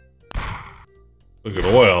 Uh-oh. Look at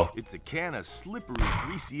oil. It's a can of slippery,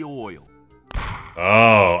 greasy oil.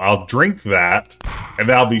 Oh, I'll drink that, and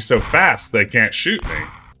that'll be so fast they can't shoot me.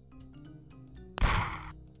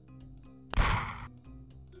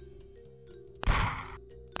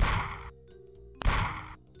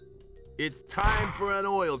 It's time for an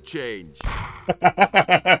oil change. Oil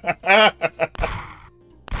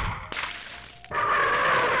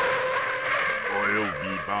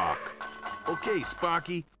be back. Okay,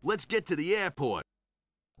 Sparky, let's get to the airport.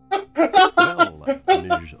 Well,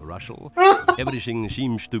 Ms. Russell, everything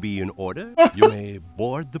seems to be in order. You may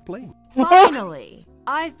board the plane. Finally!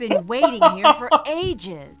 I've been waiting here for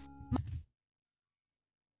ages.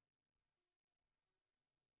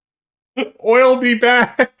 Oil be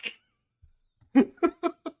back.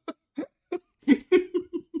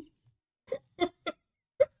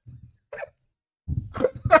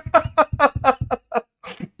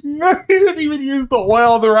 No, he didn't even use the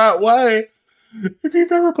oil the right way. If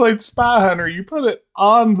you've ever played Spy Hunter, you put it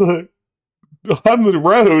on the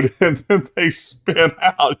road and then they spin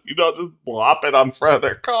out. You don't just blop it on front of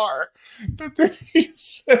their car. But then he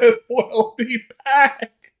said, "Oil be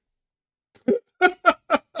back."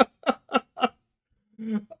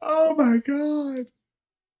 Oh my god.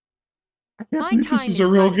 I can't believe this is a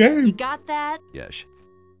real game. You got that? Yes.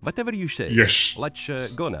 Whatever you say. Yes. Let's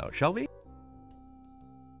go now, shall we?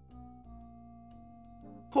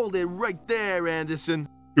 Hold it right there, Anderson.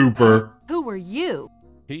 Cooper. Who were you?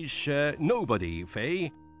 He's nobody, Faye.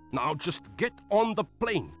 Now just get on the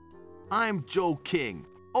plane. I'm Joe King,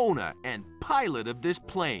 owner and pilot of this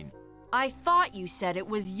plane. I thought you said it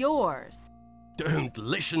was yours. Don't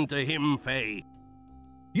listen to him, Faye.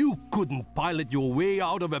 You couldn't pilot your way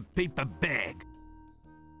out of a paper bag.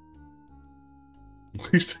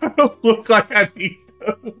 At least I don't look like I need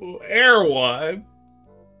to wear one.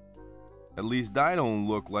 At least I don't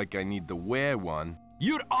look like I need to wear one.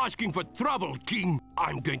 You're asking for trouble, King.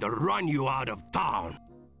 I'm going to run you out of town.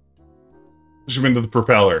 Push him into the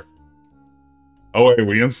propeller. Oh wait,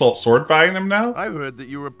 we insult sword fighting him now? I heard that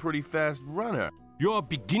you're a pretty fast runner. You're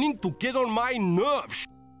beginning to get on my nerves.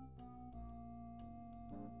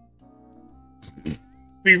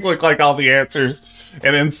 These look like all the answers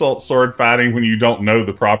and insult sword fighting when you don't know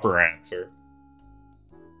the proper answer.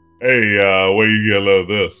 Hey, where you get a load of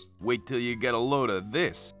this? Wait till you get a load of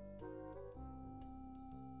this.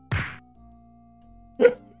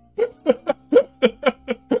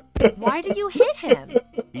 Why did you hit him?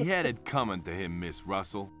 He had it coming to him, Miss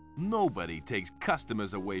Russell. Nobody takes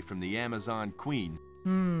customers away from the Amazon Queen.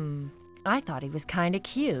 I thought he was kinda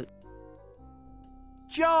cute.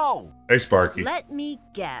 Joe! Hey, Sparky. Let me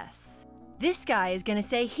guess. This guy is gonna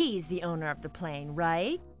say he's the owner of the plane,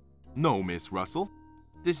 right? No, Miss Russell.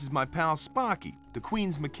 This is my pal Sparky, the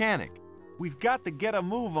Queen's mechanic. We've got to get a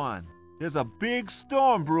move on. There's a big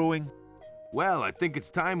storm brewing. Well, I think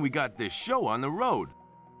it's time we got this show on the road.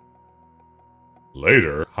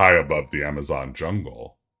 Later, high above the Amazon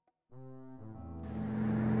jungle.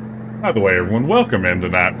 By the way, everyone, welcome in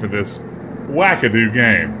tonight for this wackadoo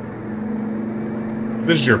game. If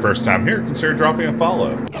this is your first time here, consider dropping a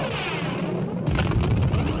follow.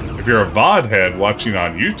 If you're a VOD head watching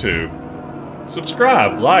on YouTube,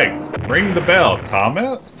 subscribe, like, ring the bell,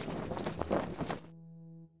 comment.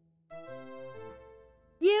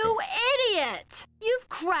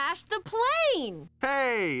 crashed the plane!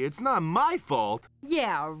 Hey, it's not my fault.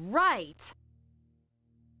 Yeah, right.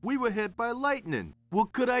 We were hit by lightning.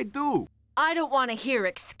 What could I do? I don't want to hear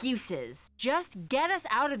excuses. Just get us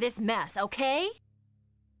out of this mess, okay?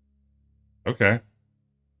 Okay.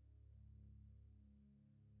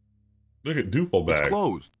 Look at It's Dooflebag.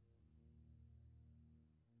 closed.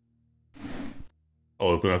 I'll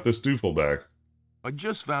open up this Dooflebag. I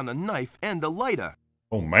just found a knife and a lighter.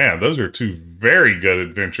 Oh man, those are two very good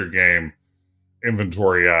adventure game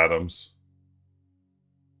inventory items.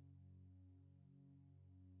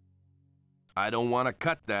 I don't want to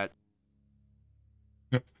cut that.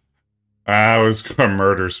 I was gonna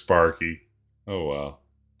murder Sparky. Oh well.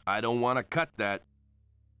 I don't want to cut that.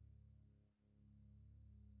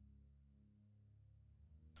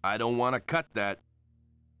 I don't want to cut that.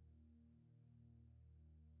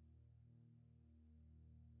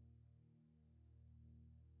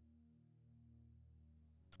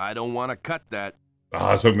 I don't want to cut that. Oh,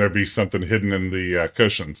 I was hoping there'd be something hidden in the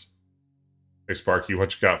cushions. Hey Sparky,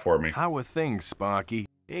 what you got for me? How are things, Sparky?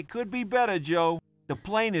 It could be better, Joe. The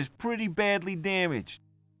plane is pretty badly damaged.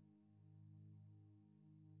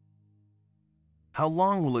 How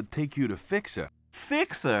long will it take you to fix her?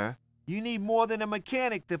 Fix her? You need more than a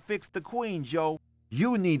mechanic to fix the Queen, Joe.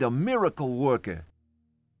 You need a miracle worker.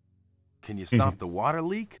 Can you stop the water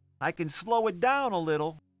leak? I can slow it down a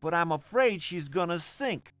little, but I'm afraid she's gonna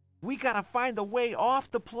sink. We gotta find a way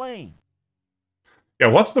off the plane. Yeah,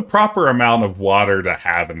 what's the proper amount of water to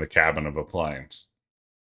have in the cabin of a plane?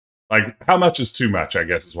 Like, how much is too much, I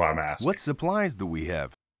guess is what I'm asking. What supplies do we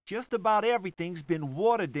have? Just about everything's been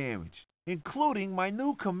water damaged, including my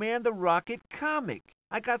new Commander Rocket comic.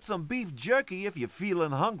 I got some beef jerky if you're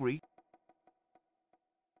feeling hungry.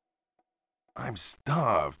 I'm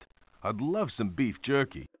starved. I'd love some beef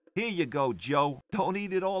jerky. Here you go, Joe. Don't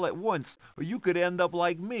eat it all at once, or you could end up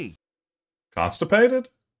like me. Constipated?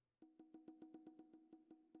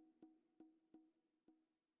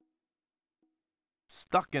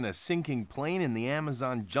 Stuck in a sinking plane in the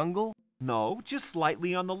Amazon jungle? No, just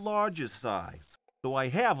slightly on the larger size. Though I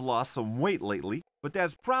have lost some weight lately, but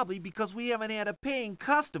that's probably because we haven't had a paying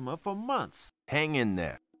customer for months. Hang in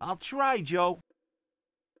there. I'll try, Joe.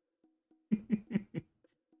 Give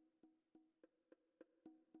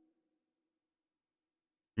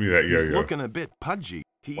me that He's yo-yo. looking a bit pudgy.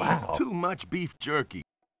 He Wow. eats too much beef jerky.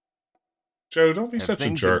 Joe, don't be Have such a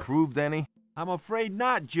things jerk. improved any? I'm afraid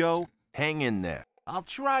not, Joe. Hang in there. I'll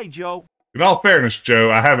try, Joe. In all fairness,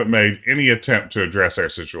 Joe, I haven't made any attempt to address our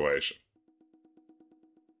situation.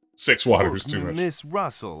 6 water is too much. Miss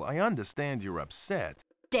Russell, I understand you're upset.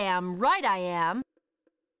 Damn right I am.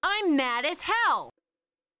 I'm mad as hell.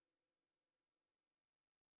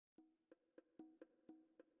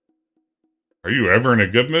 Are you ever in a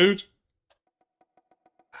good mood?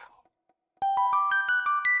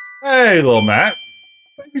 Hey, little Matt.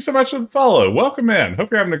 Thank you so much for the follow. Welcome in.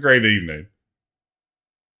 Hope you're having a great evening.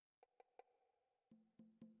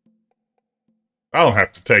 I don't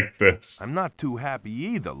have to take this. I'm not too happy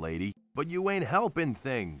either, lady, but you ain't helping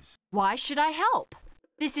things. Why should I help?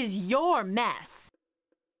 This is your mess.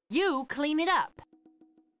 You clean it up.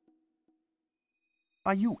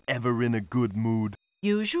 Are you ever in a good mood?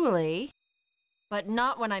 Usually. But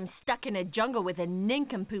not when I'm stuck in a jungle with a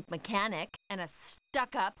nincompoop mechanic and a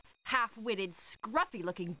stuck-up, half-witted,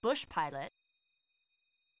 scruffy-looking bush pilot.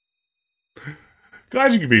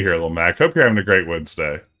 Glad you could be here, little Mac. Hope you're having a great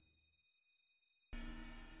Wednesday.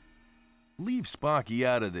 Leave Sparky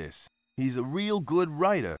out of this. He's a real good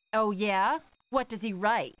writer. Oh, yeah? What does he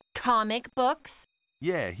write? Comic books?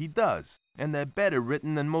 Yeah, he does. And they're better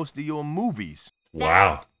written than most of your movies.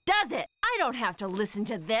 Wow. Does it? I don't have to listen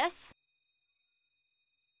to this.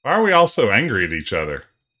 Why are we all so angry at each other?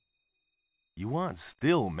 You aren't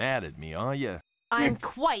still mad at me, are you? I'm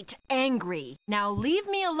quite angry. Now leave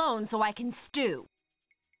me alone so I can stew.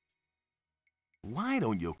 Why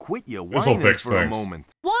don't you quit your This'll whining fix for a things. moment?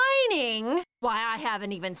 Whining? Why, I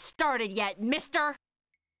haven't even started yet, mister.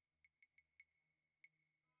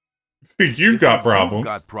 You've got problems.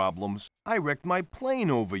 Got problems. I wrecked my plane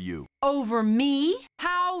over you. Over me?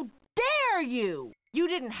 How dare you? You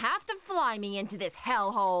didn't have to fly me into this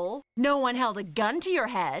hellhole. No one held a gun to your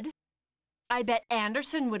head. I bet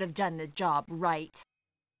Anderson would have done the job right.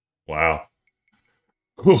 Wow.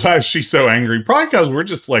 Why is she so angry? Probably because we're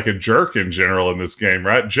just like a jerk in general in this game,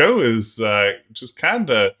 right? Joe is just kind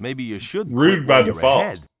of Maybe you should rude quit by while you're default.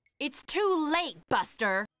 ahead. It's too late,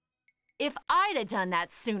 Buster. If I'd have done that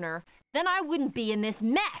sooner, then I wouldn't be in this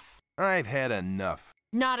mess. I've had enough.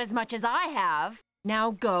 Not as much as I have.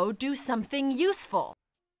 Now go do something useful.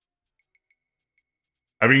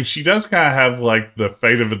 I mean, she does kind of have, like, the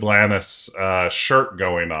Fate of Atlantis shirt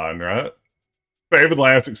going on, right? Fate of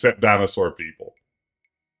Atlantis except dinosaur people.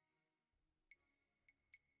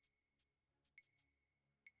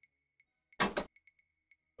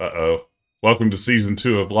 Uh-oh. Welcome to Season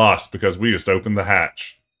 2 of Lost, because we just opened the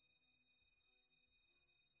hatch.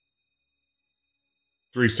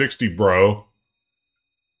 360, bro.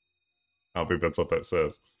 I don't think that's what that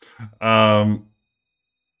says. Oh,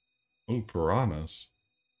 piranhas.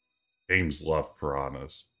 Games love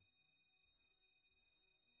piranhas.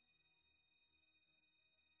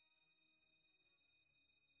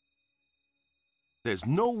 There's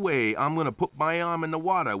no way I'm gonna put my arm in the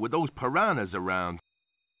water with those piranhas around.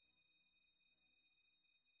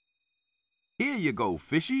 Here you go,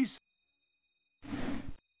 fishies.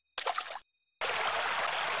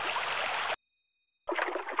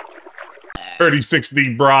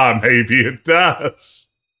 $36D bra, maybe it does.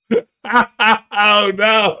 Oh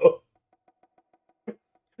no.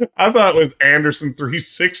 I thought it was Anderson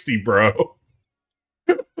 360, bro.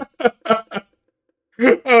 I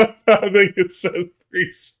think it says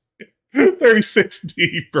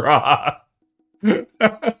 36D bra.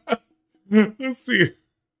 Let's see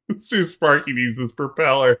if Sparky needs his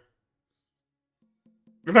propeller.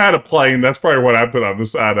 If I had a plane, that's probably what I put on the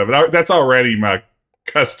side of it. That's already my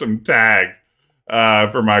custom tag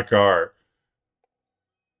for my car.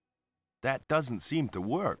 That doesn't seem to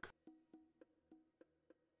work.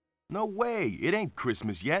 No way, it ain't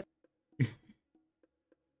Christmas yet.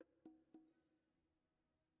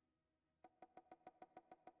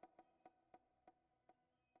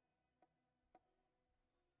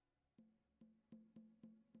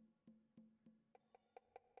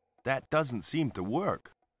 That doesn't seem to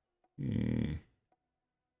work.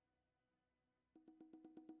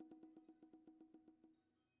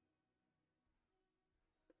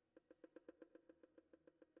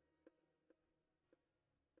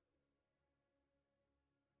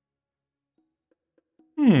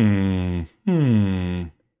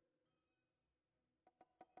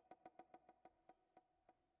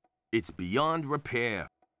 It's beyond repair.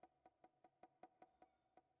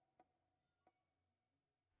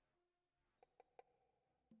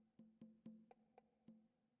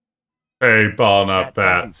 Hey, Paul, not That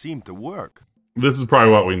Pat. doesn't seem to work. This is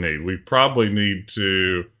probably what we need. We probably need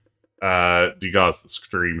to degauss the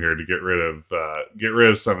stream here to get rid of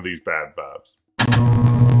some of these bad vibes.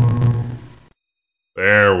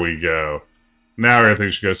 There we go. Now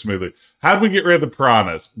everything should go smoothly. How did we get rid of the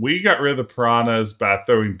piranhas? We got rid of the piranhas by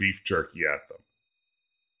throwing beef jerky at them.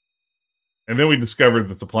 And then we discovered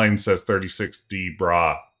that the plane says 36D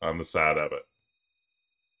bra on the side of it.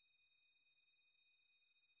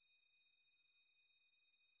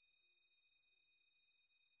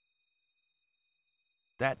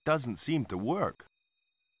 That doesn't seem to work.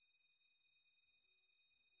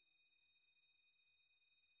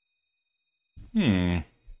 I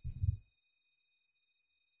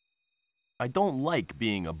don't like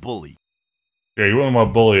being a bully. Yeah, you wouldn't want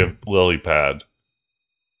to bully a lily pad.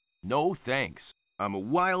 No thanks. I'm a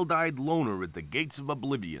wild-eyed loner at the gates of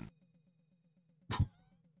oblivion.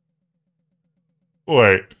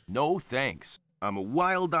 Wait. No thanks. I'm a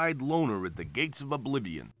wild-eyed loner at the gates of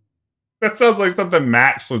oblivion. That sounds like something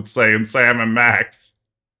Max would say in Sam and Max.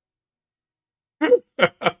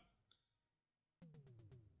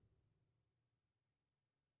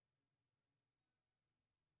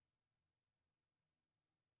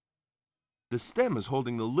 The stem is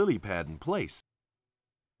holding the lily pad in place.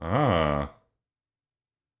 Ah.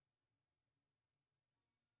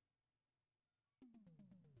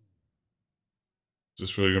 Is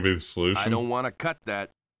this really going to be the solution? I don't want to cut that.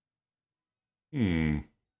 This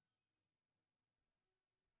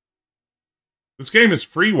game is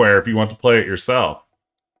freeware if you want to play it yourself.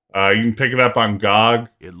 You can pick it up on GOG.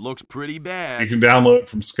 It looks pretty bad. You can download it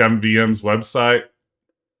from ScumVM's website.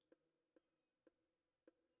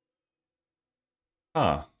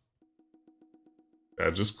 Huh.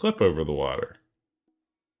 Gotta just clip over the water.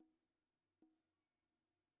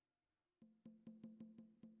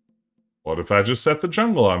 What if I just set the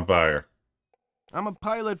jungle on fire? I'm a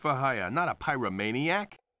pilot for hire, not a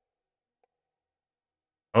pyromaniac.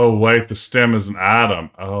 Oh, wait, the stem is an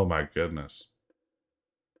atom. Oh, my goodness.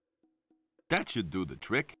 That should do the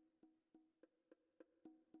trick.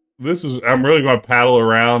 I'm really going to paddle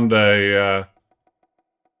around a,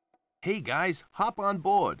 Hey guys, hop on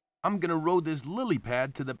board. I'm gonna row this lily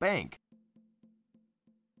pad to the bank.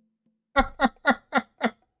 What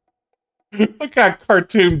kind of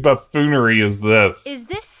cartoon buffoonery is this? Is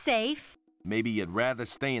this safe? Maybe you'd rather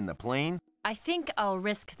stay in the plane? I think I'll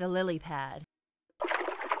risk the lily pad.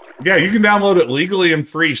 Yeah, you can download it legally and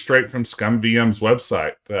free straight from ScumVM's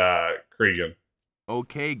website, Cregan.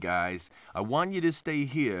 Okay, guys, I want you to stay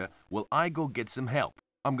here while I go get some help.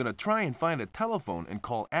 I'm gonna try and find a telephone and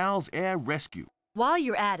call Al's Air Rescue. While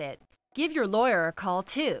you're at it, give your lawyer a call,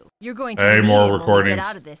 too. You're going to Hey, need more him when we recordings. get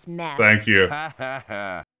out of this mess. Thank you. Ha ha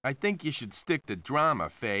ha. I think you should stick to drama,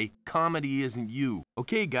 Faye. Comedy isn't you.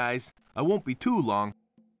 Okay, guys, I won't be too long.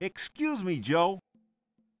 Excuse me, Joe.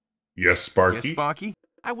 Yes, Sparky. Yes, Sparky?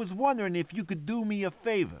 I was wondering if you could do me a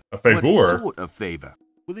favor. A favor? What sort of favor?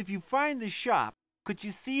 Well, if you find the shop, could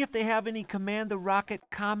you see if they have any Commander Rocket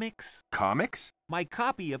comics? Comics? My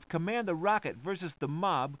copy of Commander Rocket vs. the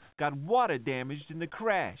Mob got water damaged in the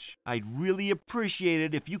crash. I'd really appreciate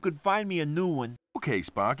it if you could find me a new one. Okay,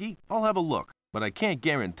 Sparky, I'll have a look, but I can't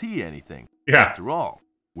guarantee anything. Yeah. After all,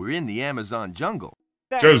 we're in the Amazon jungle.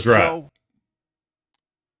 Thanks, Joe's right. Joe.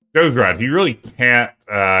 Joe's right. He really can't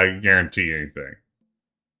guarantee anything.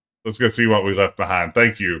 Let's go see what we left behind.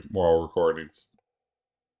 Thank you, Moral Recordings.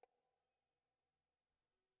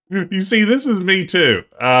 You see, this is me too.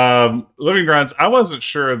 Living Grounds, I wasn't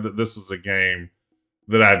sure that this was a game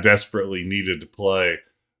that I desperately needed to play.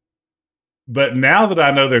 But now that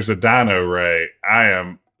I know there's a Dino Ray, I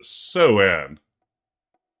am so in.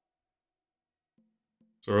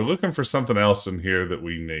 So we're looking for something else in here that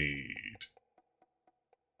we need.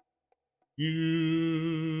 Use...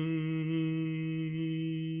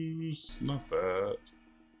 not that.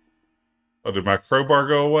 Oh, did my crowbar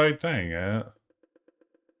go away? Dang it.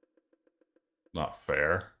 Not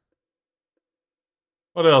fair.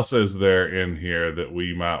 What else is there in here that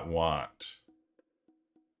we might want?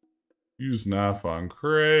 Use knife on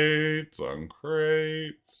crates, on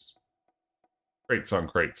crates. Crates on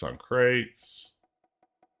crates on crates.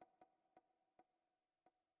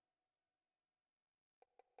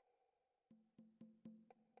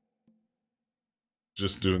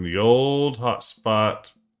 Just doing the old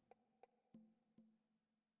hotspot.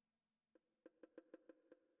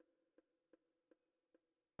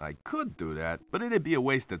 I could do that, but it'd be a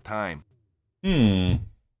waste of time. It's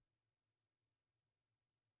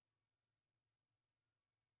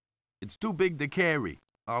too big to carry.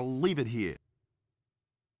 I'll leave it here.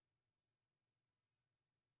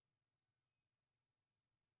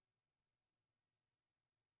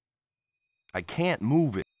 I can't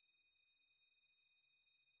move it.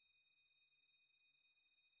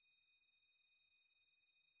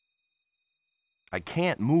 I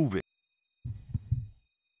can't move it.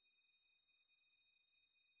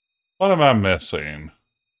 What am I missing?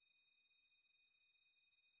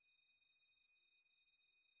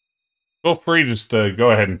 Feel free just to go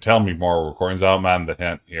ahead and tell me more recordings. I don't mind the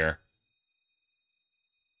hint here.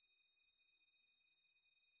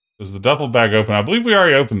 Is the duffel bag open? I believe we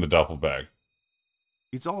already opened the duffel bag.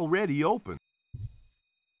 It's already open.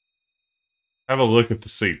 Have a look at the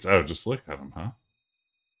seats. Oh, just look at them, huh?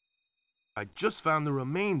 I just found the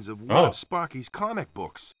remains of one of Sparky's comic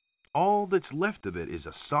books. All that's left of it is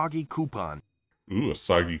a soggy coupon. Ooh, a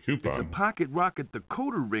soggy coupon. It's a Pocket Rocket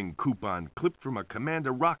Decoder Ring coupon clipped from a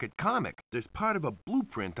Commander Rocket comic. There's part of a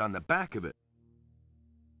blueprint on the back of it.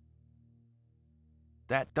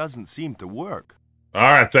 That doesn't seem to work. All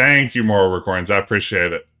right, thank you, Moral Recordings. I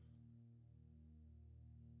appreciate it.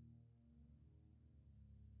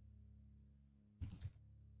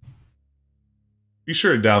 Be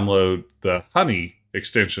sure to download the Honey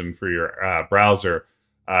extension for your browser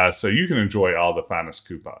so you can enjoy all the finest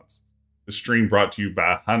coupons. The stream brought to you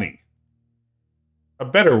by Honey. A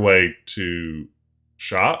better way to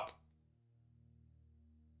shop.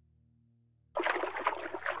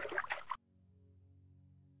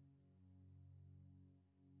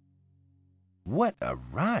 What a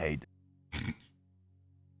ride.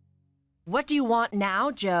 What do you want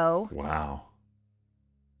now, Joe? Wow.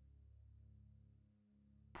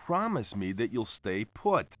 Promise me that you'll stay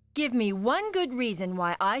put. Give me one good reason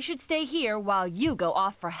why I should stay here while you go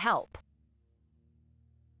off for help.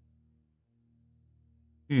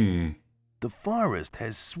 The forest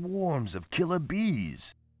has swarms of killer bees.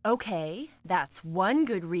 Okay, that's one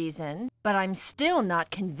good reason, but I'm still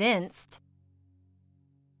not convinced.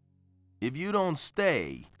 If you don't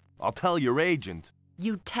stay, I'll tell your agent.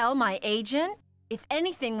 You tell my agent? If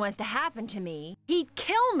anything was to happen to me, he'd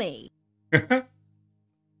kill me.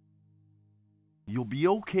 You'll be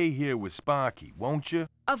okay here with Sparky, won't you?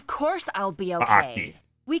 Of course I'll be okay. Sparky.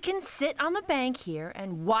 We can sit on the bank here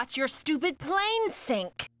and watch your stupid plane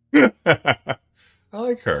sink. I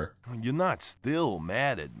like her. You're not still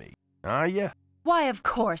mad at me, are you? Why, of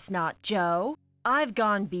course not, Joe. I've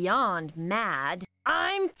gone beyond mad.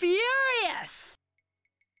 I'm furious!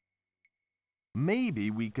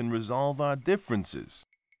 Maybe we can resolve our differences.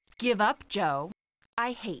 Give up, Joe.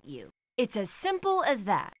 I hate you. It's as simple as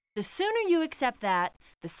that. The sooner you accept that,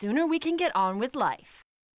 the sooner we can get on with life.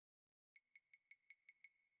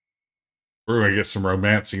 We're going to get some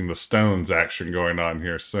romancing the stones action going on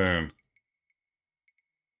here soon.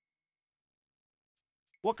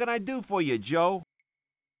 What can I do for you, Joe?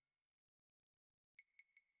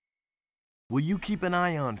 Will you keep an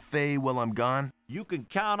eye on Faye while I'm gone? You can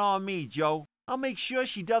count on me, Joe. I'll make sure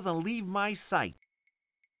she doesn't leave my sight.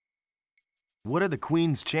 What are the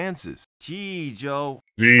Queen's chances? Gee, Joe.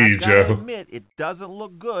 Gee, I gotta Joe. admit, it doesn't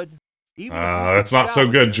look good. Even if That's not so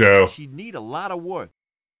good, Joe. She'd need a lot of work.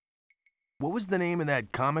 What was the name of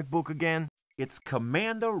that comic book again? It's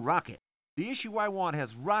Commander Rocket. The issue I want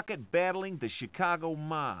has Rocket battling the Chicago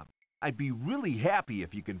mob. I'd be really happy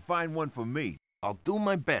if you can find one for me. I'll do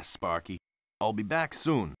my best, Sparky. I'll be back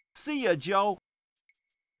soon. See ya, Joe.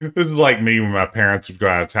 This is like me when my parents would go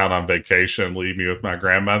out of town on vacation and leave me with my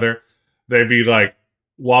grandmother. They'd be like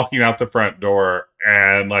walking out the front door,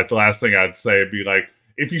 and like the last thing I'd say would be like,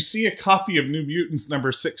 if you see a copy of New Mutants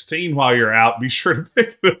number 16 while you're out, be sure to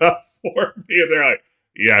pick it up for me. And they're like,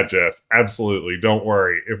 yeah, Jess, absolutely. Don't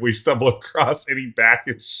worry. If we stumble across any back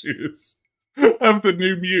issues of the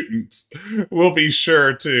New Mutants, we'll be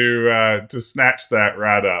sure to snatch that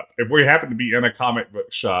right up. If we happen to be in a comic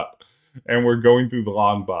book shop and we're going through the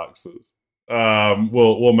long boxes,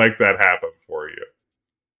 we'll make that happen for you.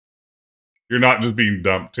 You're not just being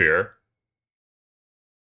dumped here.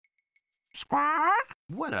 Squawk!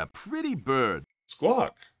 What a pretty bird.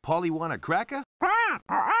 Squawk. Polly want a cracker? Squawk!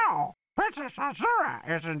 Oh! Princess Azura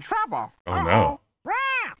is in trouble. Oh, no.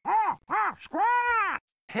 Squawk!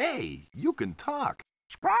 Hey, you can talk.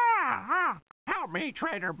 Squawk! Help me,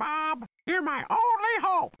 Trader Bob. You're my only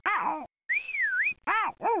hope. Ow!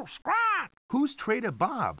 Ow! Oh, Squawk! Who's Trader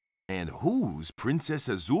Bob? And who's Princess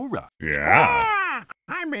Azura? Yeah. Squawk!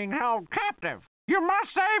 I'm being held captive. You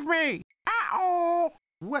must save me. Ow!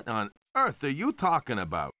 What on earth are you talking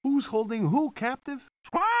about? Who's holding who captive?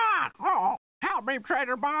 Squawk! Oh! Help me,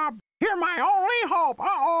 Trader Bob. You're my only hope.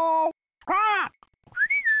 Uh-oh! Squawk!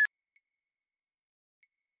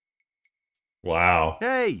 Wow.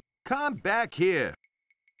 Hey, come back here.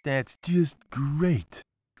 That's just great.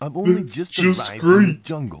 I'm only That's just just arrived in the great.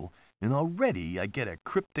 jungle, and already I get a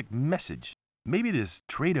cryptic message. Maybe this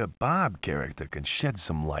Trader Bob character can shed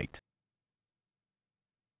some light.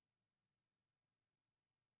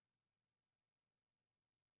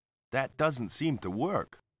 That doesn't seem to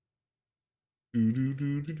work.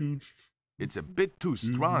 It's a bit too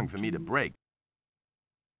strong for me to break.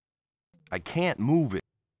 I can't move it.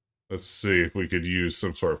 Let's see if we could use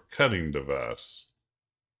some sort of cutting device.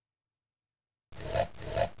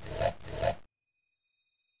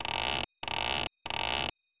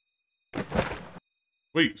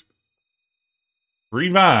 Wait.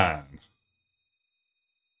 Rewind.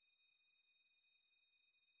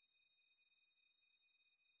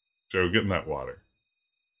 Joe, get in that water.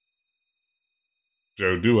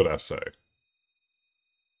 Joe, do what I say.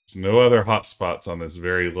 There's no other hot spots on this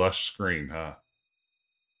very lush screen, huh?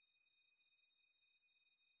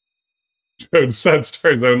 Joe decides to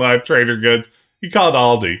start his own live trader goods. He called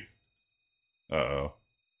Aldi. Uh-oh.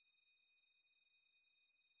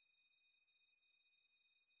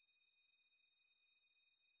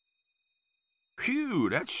 Phew,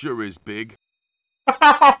 that sure is big.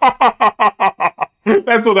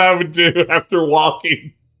 That's what I would do after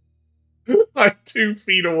walking like 2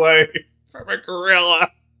 feet away from a gorilla.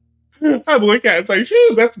 I'd look at it and say,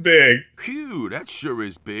 "Phew, that's big." Phew, that sure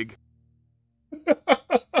is big.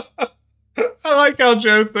 I like how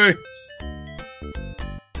Joe thinks.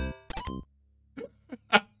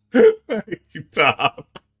 Thank you, Tom.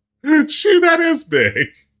 Shoo, that is big.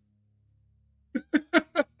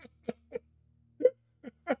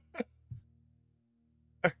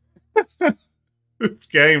 It's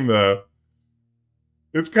game, though.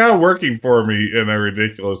 It's kind of working for me in a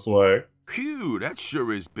ridiculous way. Phew, that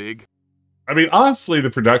sure is big. I mean, honestly,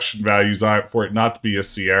 the production values on it for it not to be a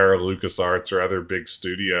Sierra, LucasArts, or other big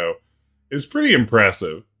studio is pretty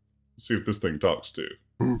impressive. Let's see if this thing talks to.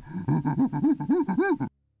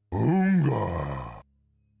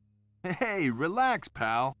 Hey, relax,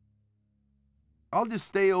 pal. I'll just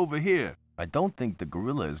stay over here. I don't think the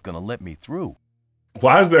gorilla is gonna let me through.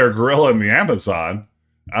 Why is there a gorilla in the Amazon?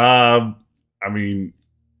 I mean,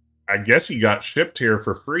 I guess he got shipped here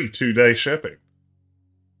for free, 2-day shipping.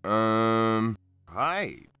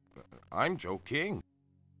 Hi. I'm Joe King.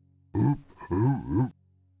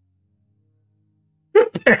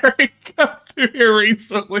 Barry come through here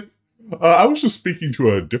recently. I was just speaking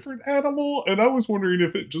to a different animal, and I was wondering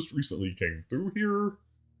if it just recently came through here.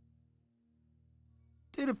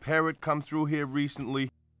 Did a parrot come through here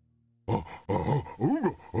recently?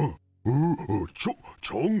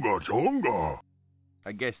 Chonga.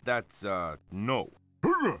 I guess that's, no.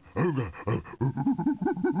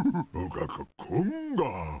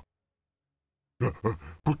 Conga.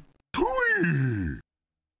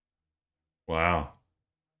 Wow.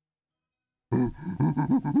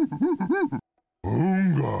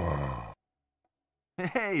 Conga.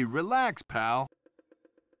 Hey, relax, pal.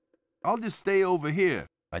 I'll just stay over here.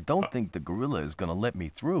 I don't think the gorilla is gonna let me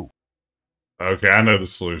through. Okay, I know the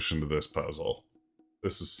solution to this puzzle.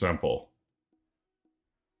 This is simple.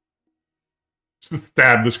 Just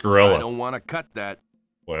stab this gorilla. I don't want to cut that.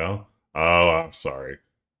 Well, oh, I'm sorry.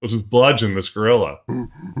 Let's just bludgeon this gorilla.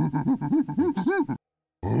 Oops.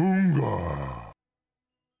 Conga.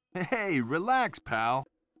 Hey, relax, pal.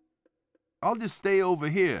 I'll just stay over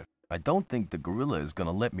here. I don't think the gorilla is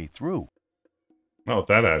gonna let me through. Not with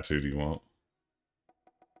that attitude, you won't.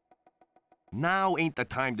 Now ain't the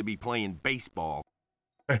time to be playing baseball.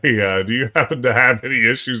 Hey, do you happen to have any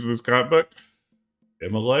issues with this comic book?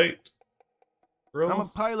 Immolate? Gorilla? I'm a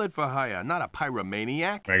pilot for hire, not a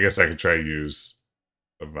pyromaniac. I guess I could try to use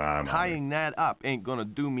the vine on it. Tying that up ain't gonna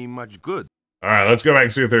do me much good. Alright, let's go back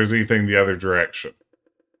and see if there's anything the other direction.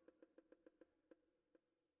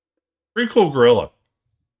 Pretty cool gorilla.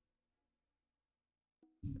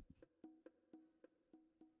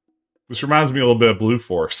 This reminds me a little bit of Blue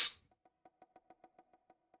Force.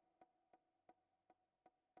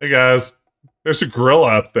 Hey guys, there's a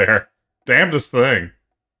gorilla up there. Damnedest thing.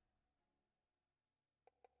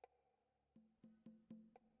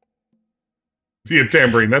 Yeah,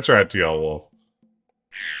 tambourine, that's right, TL Wolf.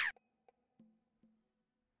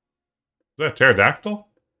 Is that a pterodactyl?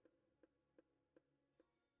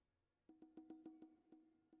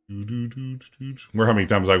 Wonder how many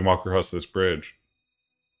times I can walk across this bridge.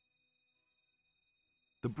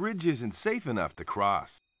 The bridge isn't safe enough to cross.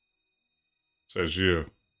 Says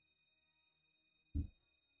you.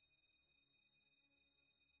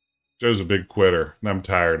 Joe's a big quitter, and I'm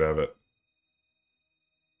tired of it.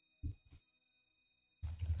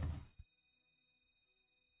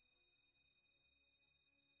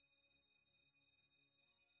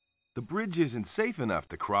 The bridge isn't safe enough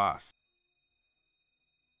to cross.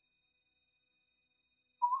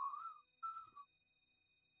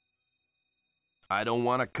 I don't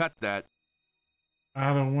want to cut that.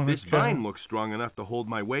 I don't want to This vine looks strong enough to hold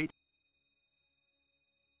my weight.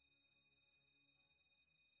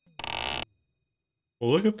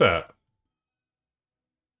 Well, look at that.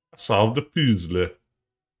 I solved a puzzle.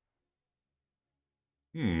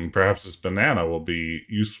 Perhaps this banana will be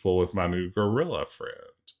useful with my new gorilla friend.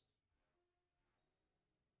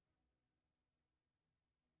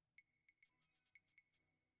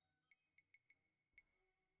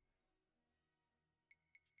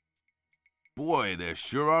 Boy, there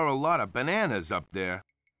sure are a lot of bananas up there.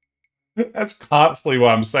 That's constantly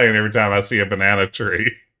what I'm saying every time I see a banana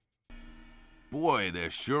tree. Boy,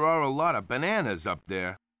 there sure are a lot of bananas up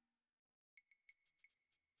there.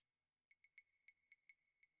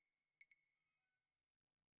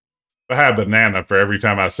 I had banana for every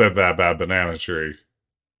time I said that about banana tree.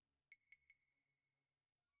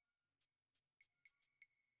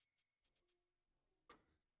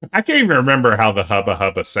 I can't even remember how the hubba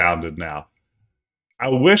hubba sounded now. I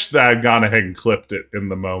wish that I'd gone ahead and clipped it in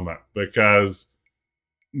the moment, because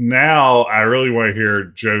now I really want to hear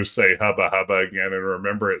Joe say hubba hubba again and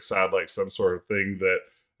remember it sounded like some sort of thing that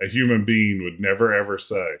a human being would never ever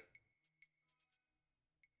say.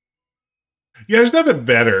 Yeah, there's nothing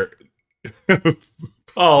better,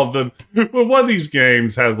 Paul, than one of these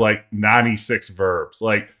games has like 96 verbs.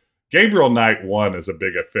 Like, Gabriel Knight 1 is a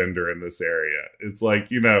big offender in this area. It's like,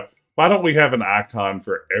 you know, why don't we have an icon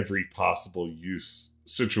for every possible use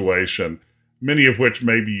situation, many of which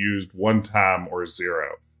may be used one time or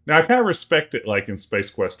zero? Now, I kind of respect it like in Space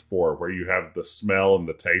Quest 4, where you have the smell and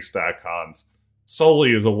the taste icons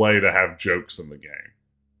solely as a way to have jokes in the game.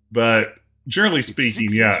 But generally speaking,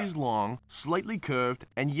 it's 6 yeah. inches long, slightly curved,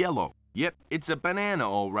 and yellow. Yep, it's a banana,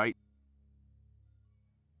 all right.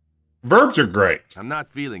 Verbs are great. I'm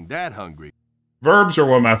not feeling that hungry. Verbs are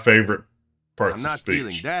one of my favorite parts I'm of not speech.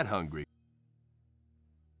 feeling that hungry.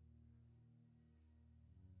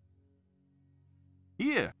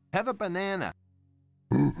 Here, have a banana.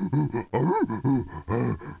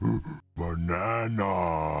 Banana.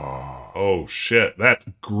 Oh shit,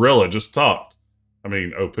 that gorilla just talked. I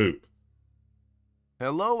mean, oh poop.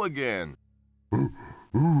 Hello again.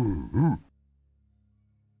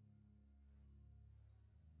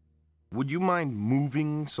 Would you mind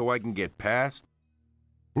moving so I can get past?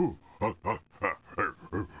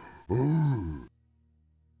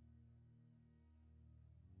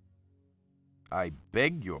 I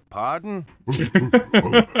beg your pardon?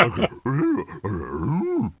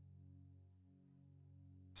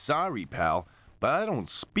 Sorry, pal, but I don't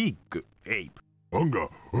speak ape.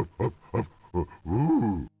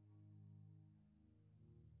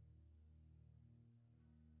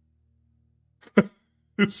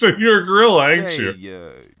 So you're a gorilla, ain't Say,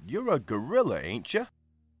 you? You're a gorilla, ain't you?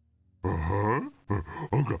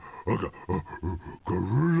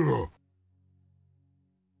 Gorilla.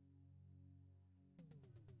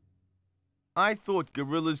 I thought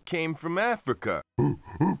gorillas came from Africa.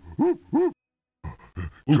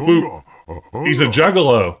 He's a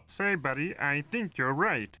juggalo. Say, buddy, I think you're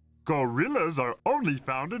right. Gorillas are only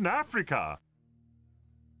found in Africa.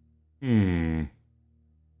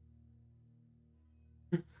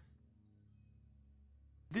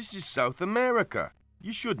 This is South America.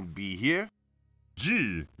 You shouldn't be here.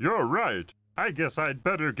 Gee, you're right. I guess I'd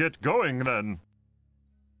better get going then.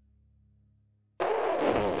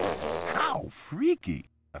 How freaky.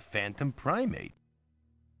 A phantom primate.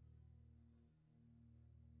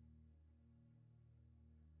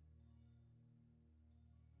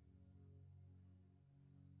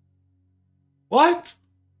 What?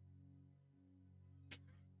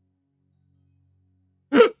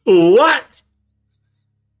 What?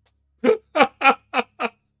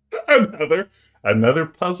 Another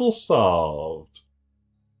puzzle solved.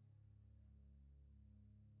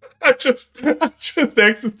 I just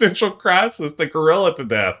existential crisis, the gorilla to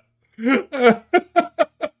death.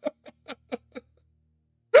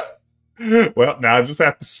 Well, now I just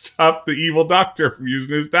have to stop the evil doctor from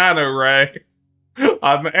using his dino ray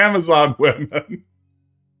on the Amazon women.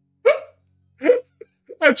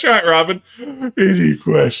 That's right, Robin. Any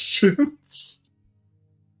questions?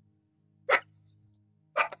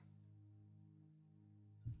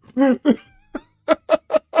 Playing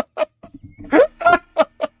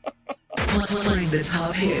the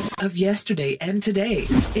top hits of yesterday and today.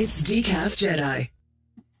 It's Decaf Jedi.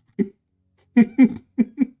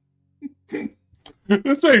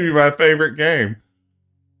 This may be my favorite game.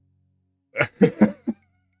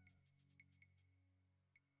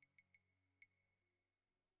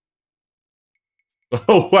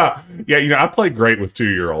 Oh, wow. Yeah, I play great with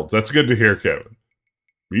 2-year-olds. That's good to hear, Kevin.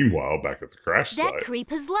 Meanwhile, back at the crash That site. creep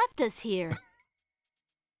has left us here.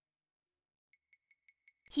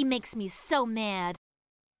 He makes me so mad.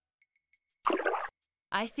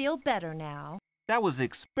 I feel better now. That was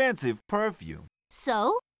expensive perfume.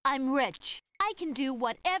 So, I'm rich. I can do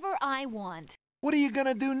whatever I want. What are you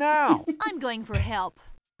gonna do now? I'm going for help.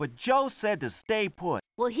 But Joe said to stay put.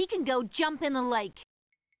 Well, he can go jump in the lake.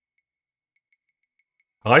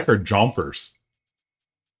 I like her jumpers.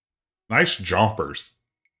 Nice jumpers.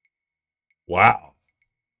 Wow.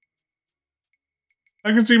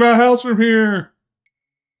 I can see my house from here.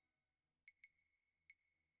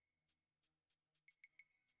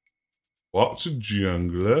 Walk to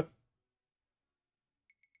jungle.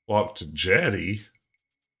 Walk to jetty.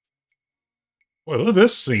 Boy, look at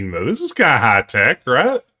this scene, though. This is kind of high-tech,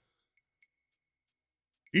 right?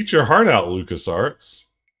 Eat your heart out, LucasArts.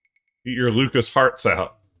 Eat your Lucas hearts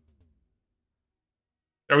out.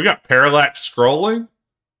 Yeah, we got parallax scrolling.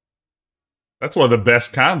 That's one of the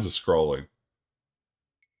best kinds of scrolling.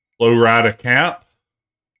 Low ride a camp.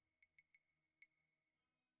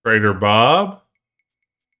 Crater Bob.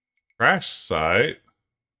 Crash site.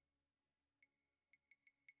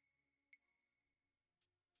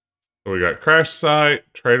 So we got crash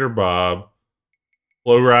site, Trader Bob,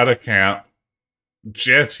 low rider camp,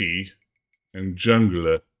 jetty, and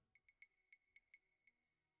jungler.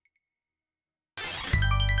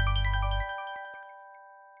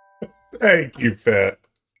 Thank you, Fett.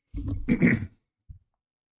 Yeah,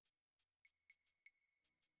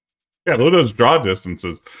 look at those draw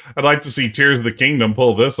distances. I'd like to see Tears of the Kingdom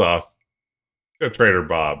pull this off. Go Trader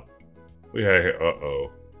Bob.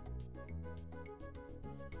 Uh-oh.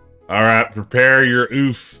 All right, prepare your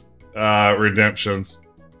oof redemptions.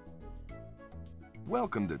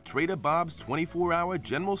 Welcome to Trader Bob's 24-hour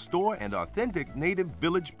general store and authentic native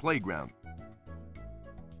village playground.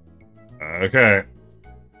 Okay.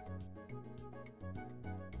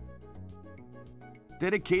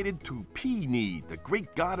 Dedicated to Peony, the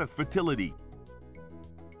great god of fertility.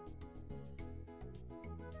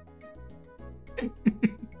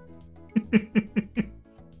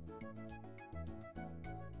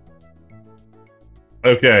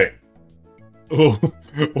 Okay.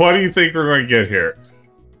 What do you think we're going to get here?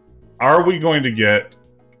 Are we going to get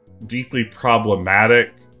deeply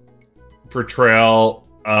problematic portrayal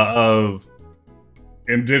of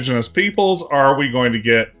indigenous peoples, or are we going to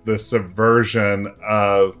get the subversion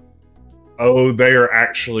of, oh, they are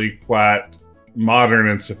actually quite modern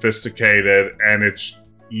and sophisticated, and it's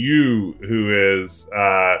you who is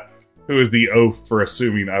the oaf for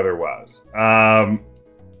assuming otherwise.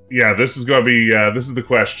 Yeah, this is going to be this is the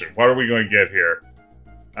question. What are we going to get here?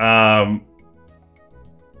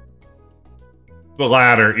 The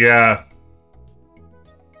latter, yeah.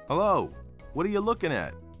 Hello. What are you looking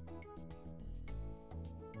at?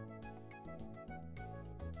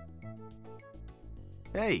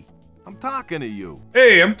 Hey, I'm talking to you.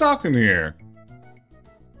 Hey, I'm talking here.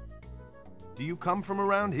 Do you come from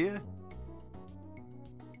around here?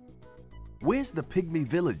 Where's the pygmy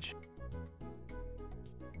village?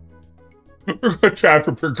 We're going to try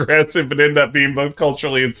for progressive and end up being both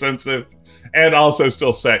culturally insensitive and also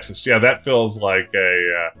still sexist. Yeah, that feels like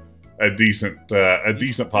a decent possibility.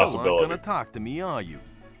 You aren't gonna talk to me, are you?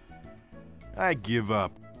 I give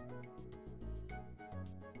up.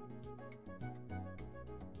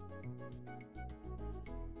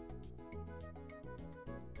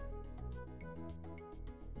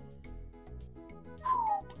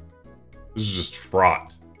 This is just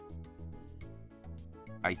fraught.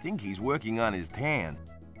 I think he's working on his tan.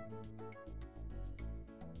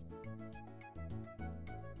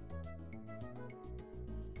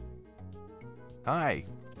 Hi,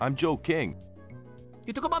 I'm Joe King.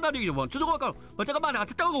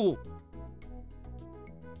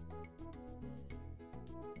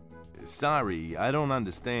 Sorry, I don't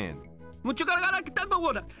understand.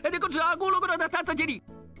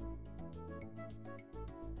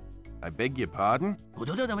 I beg your pardon?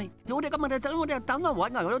 The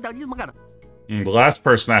last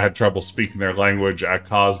person I had trouble speaking their language, I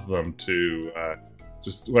caused them to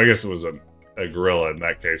well, I guess it was a gorilla in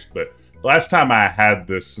that case, but last time I had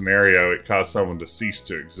this scenario, it caused someone to cease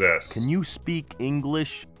to exist. Can you speak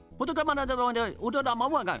English? I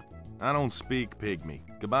don't speak pygmy.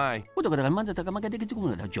 Goodbye.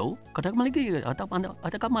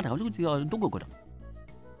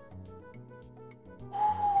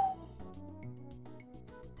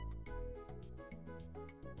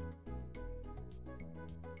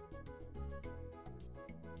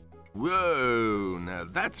 Whoa, now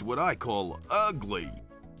that's what I call ugly.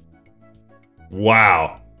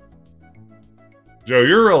 Wow. Joe,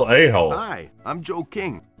 you're a real a-hole. Hi, I'm Joe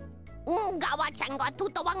King. I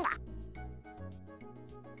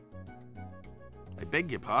beg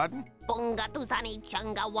your pardon?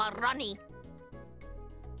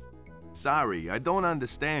 Sorry, I don't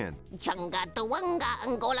understand.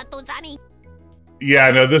 Yeah,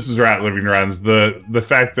 no, this is Rat Living Runs. The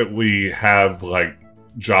fact that we have, like,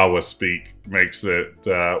 Jawa speak makes it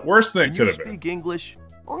worse than it could have been. Can you speak English?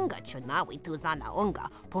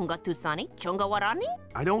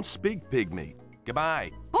 I don't speak pygmy.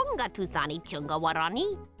 Goodbye.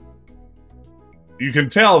 You can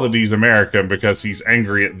tell that he's American because he's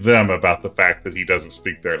angry at them about the fact that he doesn't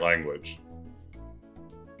speak their language.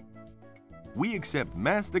 We accept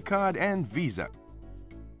MasterCard and Visa.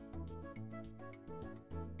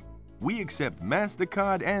 We accept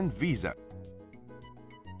MasterCard and Visa.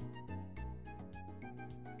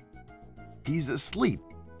 He's asleep.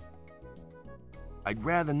 I'd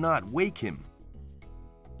rather not wake him.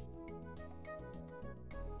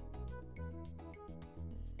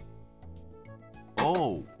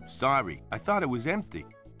 Oh, sorry. I thought it was empty.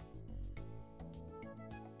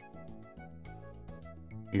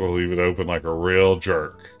 We'll leave it open like a real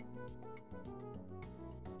jerk.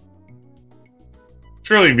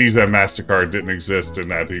 Surely Visa and MasterCard didn't exist in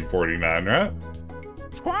 1949, right?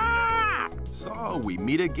 So we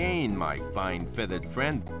meet again, my fine feathered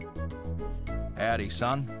friend. Howdy,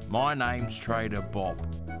 son. My name's Trader Bob.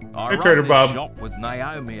 I Hey, Trader run this Bob. shop with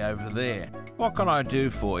Naomi over there. What can I do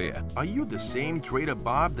for you? Are you the same Trader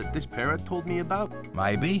Bob that this parrot told me about?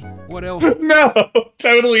 Maybe. What else? No,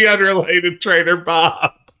 totally unrelated Trader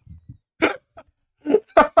Bob.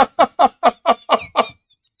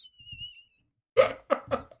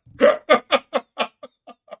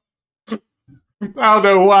 I don't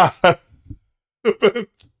know why, but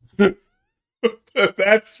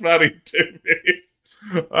that's funny to me.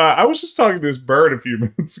 I was just talking to this bird a few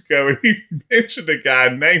minutes ago, and he mentioned a guy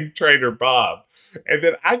named Trader Bob. And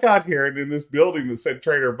then I got here, and in this building that said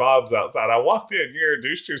Trader Bob's outside, I walked in, you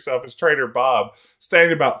introduced yourself as Trader Bob,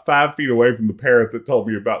 standing about 5 feet away from the parrot that told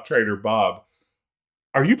me about Trader Bob.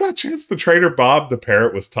 Are you by chance the Trader Bob the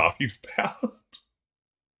parrot was talking about?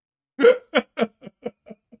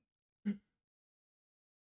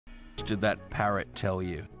 Did that parrot tell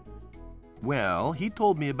you? Well, he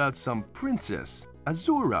told me about some princess.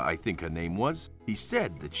 Azura, I think her name was. He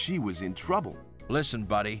said that she was in trouble. Listen,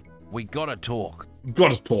 buddy, we gotta talk.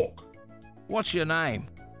 Gotta talk. What's your name?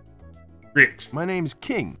 Grit. My name's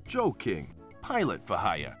King, Joe King. pilot for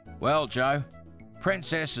hire. Well, Joe,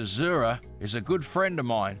 Princess Azura is a good friend of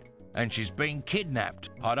mine, and she's been kidnapped.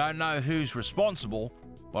 I don't know who's responsible,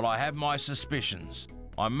 but I have my suspicions.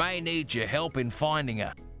 I may need your help in finding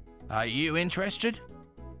her. Are you interested?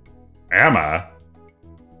 Am I?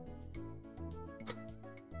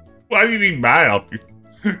 Why do you need my help,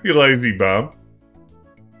 you lazy bum?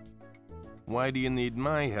 Why do you need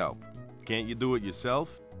my help? Can't you do it yourself?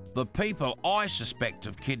 The people I suspect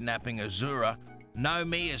of kidnapping Azura know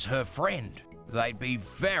me as her friend. They'd be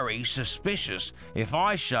very suspicious if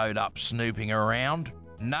I showed up snooping around.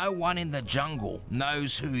 No one in the jungle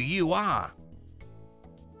knows who you are.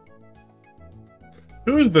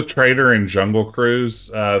 Who is the traitor in Jungle Cruise,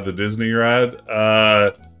 the Disney ride?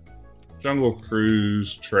 Jungle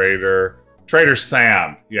Cruise traitor. Traitor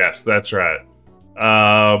Sam. Yes, that's right.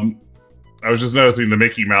 I was just noticing the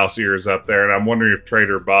Mickey Mouse ears up there, and I'm wondering if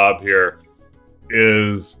Traitor Bob here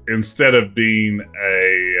is, instead of being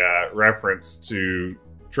a reference to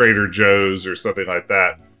Trader Joe's or something like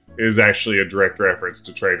that, is actually a direct reference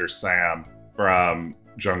to Traitor Sam from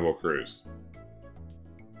Jungle Cruise.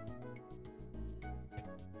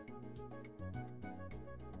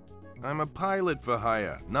 I'm a pilot for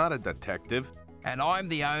hire, not a detective. And I'm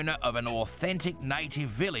the owner of an authentic native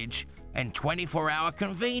village and 24-hour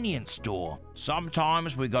convenience store.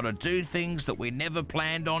 Sometimes we gotta do things that we never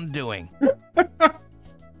planned on doing.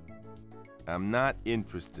 I'm not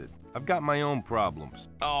interested. I've got my own problems.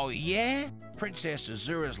 Oh, yeah? Princess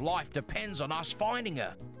Azura's life depends on us finding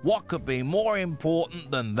her. What could be more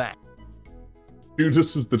important than that?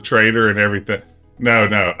 Judas is the traitor and everything. No,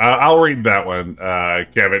 I'll read that one,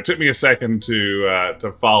 Kevin. It took me a second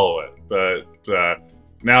to follow it, but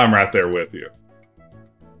now I'm right there with you.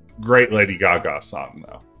 Great Lady Gaga song,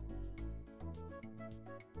 though.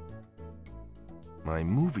 My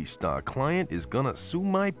movie star client is gonna sue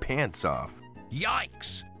my pants off.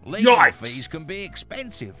 Yikes! Legal Yikes! fees can be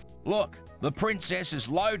expensive. Look, the princess is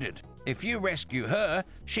loaded. If you rescue her,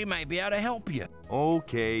 she may be able to help you.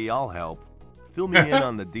 Okay, I'll help. Fill me in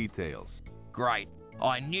on the details. Great.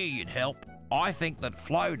 I knew you'd help. I think that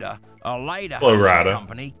Floda, a later Florida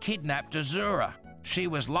company, kidnapped Azura. She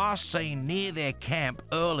was last seen near their camp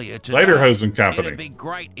earlier today. Lederhosen Company. It'd be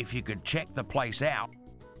great if you could check the place out.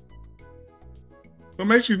 What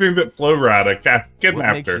makes you think that Florida kidnapped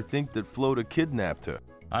What makes her? you think that Floda kidnapped her?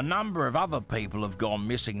 A number of other people have gone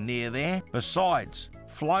missing near there. Besides,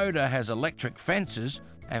 Floda has electric fences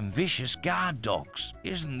and vicious guard dogs.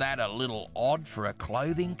 Isn't that a little odd for a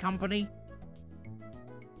clothing company?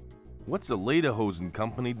 What's a Lederhosen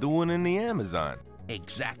company doing in the Amazon?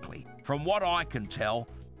 Exactly. From what I can tell,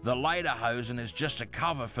 the Lederhosen is just a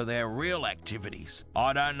cover for their real activities.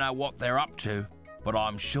 I don't know what they're up to, but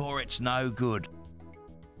I'm sure it's no good.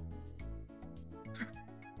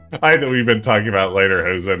 I know we've been talking about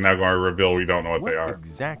Lederhosen, now going to reveal we don't know what they are. What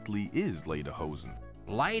exactly is Lederhosen?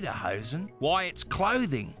 Lederhosen? Why, it's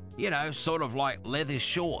clothing. You know, sort of like leather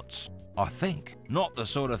shorts, I think. Not the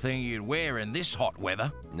sort of thing you'd wear in this hot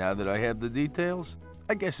weather. Now that I have the details,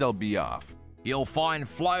 I guess I'll be off. You'll find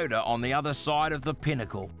Floda on the other side of the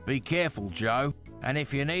pinnacle. Be careful, Joe, and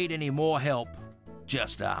if you need any more help,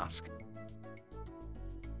 just ask.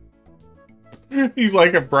 He's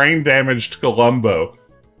like a brain-damaged Columbo.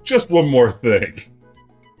 Just one more thing.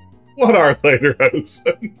 What are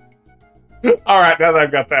Lederhosen? Alright, now that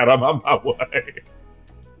I've got that, I'm on my way.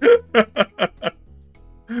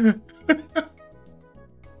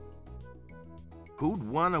 Who'd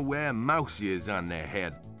want to wear mouse ears on their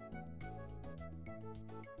head?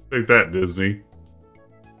 Take that, Disney.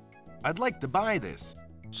 I'd like to buy this.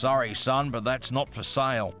 Sorry, son, but that's not for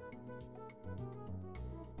sale.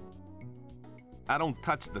 I don't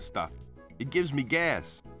touch the stuff. It gives me gas.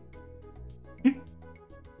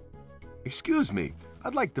 Excuse me,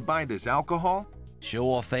 I'd like to buy this alcohol.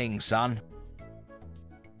 Sure thing, son.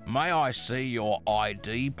 May I see your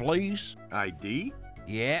ID, please? ID?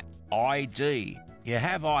 Yeah, ID. You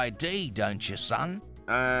have ID, don't you, son?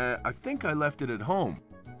 I think I left it at home.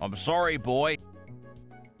 I'm sorry, boy.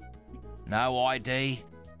 No ID,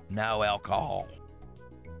 no alcohol.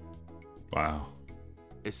 Wow.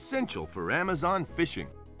 Essential for Amazon fishing.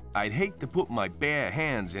 I'd hate to put my bare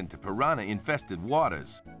hands into piranha-infested waters.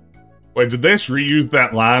 Wait, did they just reuse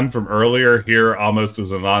that line from earlier here almost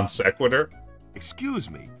as a non sequitur? Excuse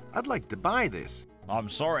me, I'd like to buy this. I'm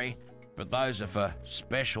sorry, but those are for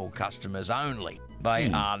special customers only. They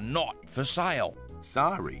are not for sale.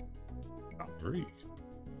 Sorry. Sorry.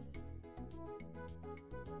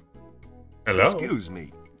 Hello? Excuse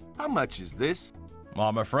me, how much is this?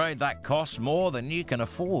 I'm afraid that costs more than you can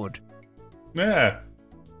afford. Yeah.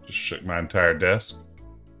 Just shook my entire desk.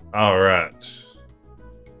 All right.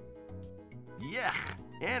 Yeah,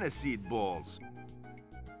 aniseed balls.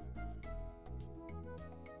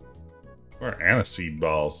 What are aniseed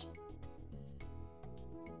balls?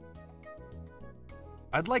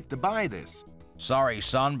 I'd like to buy this. Sorry,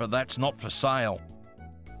 son, but that's not for sale.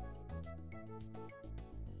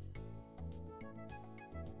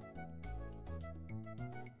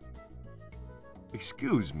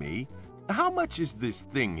 Excuse me, how much is this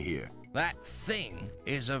thing here? That thing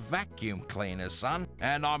is a vacuum cleaner, son,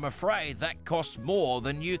 and I'm afraid that costs more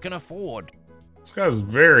than you can afford. This guy's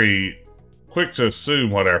very quick to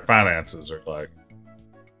assume what our finances are like.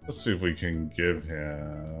 Let's see if we can give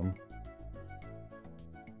him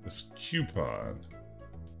this coupon.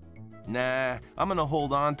 Nah, I'm gonna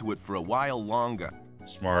hold on to it for a while longer.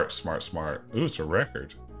 Smart, smart, smart. Ooh, it's a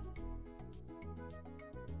record.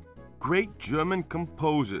 Great German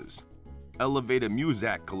composers. Elevator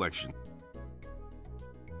Muzak collection.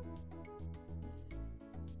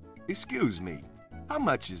 Excuse me, how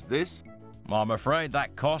much is this? I'm afraid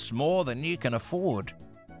that costs more than you can afford.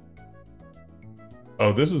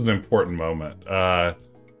 Oh, this is an important moment. I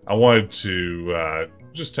wanted to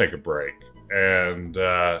just take a break and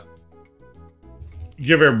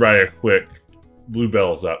give everybody a quick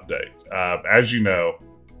Bluebells update. As you know,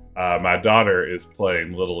 my daughter is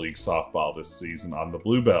playing Little League softball this season on the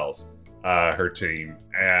Bluebells, her team.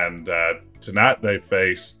 And tonight they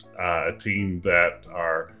faced a team that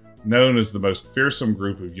are known as the most fearsome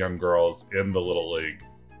group of young girls in the Little League.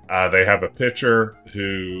 They have a pitcher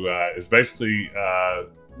who is basically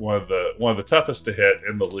one of the toughest to hit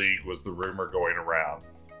in the league, was the rumor going around.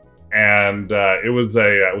 And it was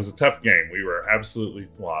a tough game. We were absolutely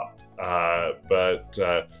flopped. But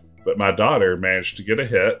my daughter managed to get a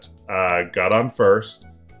hit, got on first,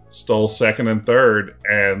 stole second and third,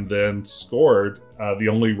 and then scored the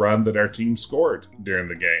only run that our team scored during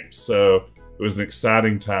the game. So it was an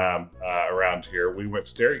exciting time around here. We went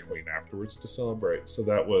to Dairy Queen afterwards to celebrate. So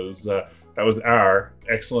that was our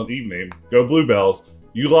excellent evening. Go Bluebells!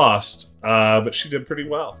 You lost, but she did pretty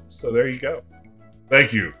well. So there you go.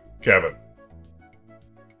 Thank you, Kevin.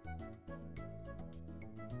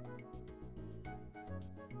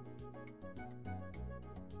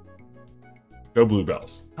 Go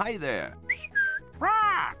Bluebells. Hi there.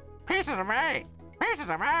 Rah! Pieces of me! Pieces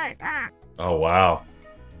of me! Ah! Oh, wow.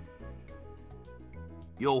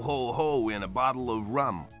 Yo ho ho and a bottle of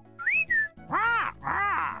rum. Rah!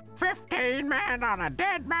 Rah! 15 men on a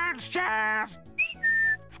dead man's chest!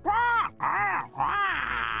 Rah! Rah!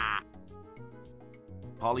 Rah!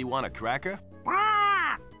 Polly want a cracker?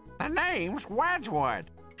 Rah! The name's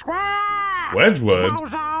Wedgwood! Squaw! Wedgwood?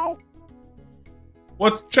 Bozo!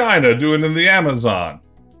 What's China doing in the Amazon?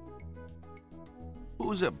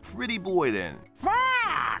 Who's a pretty boy then?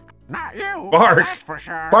 Fuck! Not you! Bark! That's for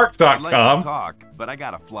sure! I'd like to Bark.com. talk, but I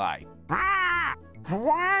gotta fly. Ah!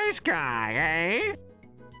 Wise guy, eh?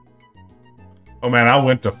 Oh man, I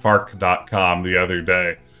went to fark.com the other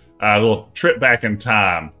day. A little trip back in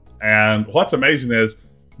time. And what's amazing is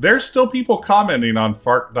there's still people commenting on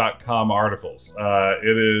fark.com articles.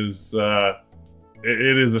 It is a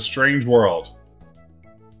strange world.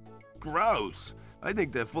 Gross. I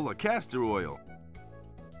think they're full of castor oil.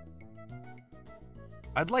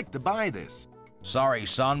 I'd like to buy this. Sorry,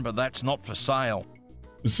 son, but that's not for sale.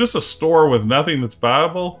 Is this a store with nothing that's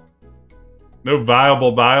viable? No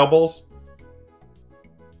viable buyables?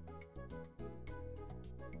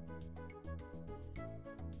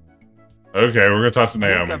 Okay, we're gonna talk to I think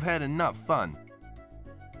Naomi. I've had enough fun.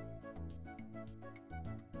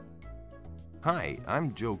 Hi,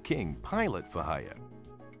 I'm Joe King, pilot for hire.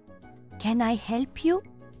 Can I help you?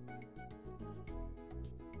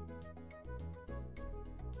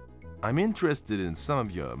 I'm interested in some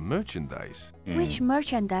of your merchandise. Which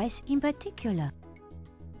merchandise in particular?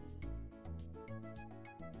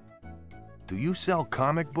 Do you sell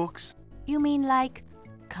comic books? You mean like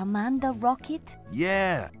Commander Rocket?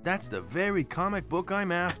 Yeah, that's the very comic book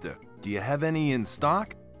I'm after. Do you have any in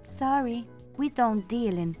stock? Sorry, we don't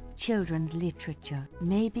deal in children's literature.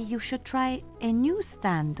 Maybe you should try a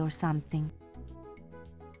newsstand or something.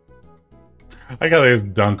 I gotta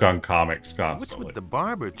just dunk on comics What's constantly. with the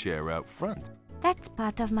barber chair out front? That's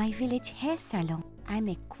part of my village hair salon. I'm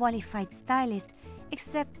a qualified stylist,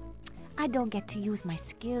 except I don't get to use my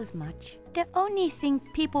skills much. The only thing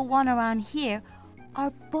people want around here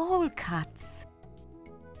are bowl cuts.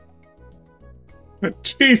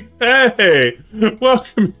 Gee, hey!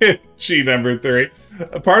 Welcome in, G number 3.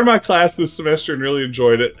 A part of my class this semester and really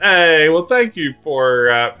enjoyed it. Hey, well, thank you for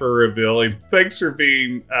revealing. Thanks for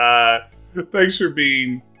being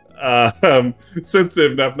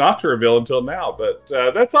sensitive enough not to reveal until now. But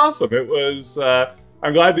that's awesome. It was.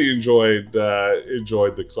 I'm glad that you enjoyed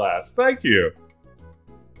the class. Thank you.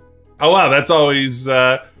 Oh wow, that's always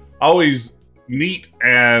neat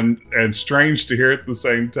and strange to hear at the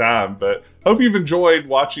same time. But hope you've enjoyed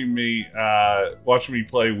watching me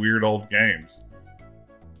play weird old games.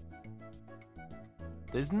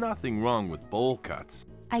 There's nothing wrong with bowl cuts.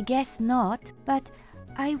 I guess not, but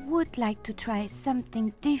I would like to try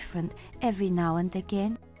something different every now and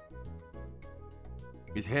again.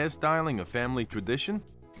 Is hairstyling a family tradition?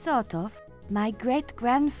 Sort of. My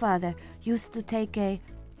great-grandfather used to take a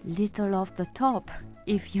little off the top,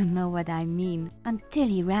 if you know what I mean, until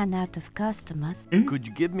he ran out of customers. Could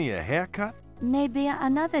you give me a haircut? Maybe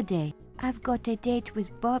another day. I've got a date with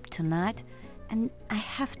Bob tonight, and I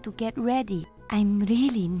have to get ready. I'm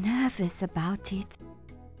really nervous about it.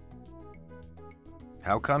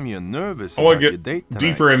 How come you're nervous I want about your to date get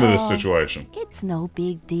tonight? deeper into this situation. It's no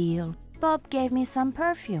big deal. Bob gave me some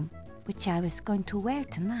perfume, which I was going to wear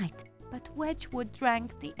tonight. But Wedgwood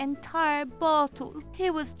drank the entire bottle. He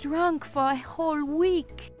was drunk for a whole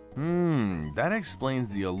week. That explains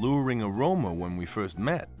the alluring aroma when we first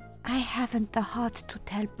met. I haven't the heart to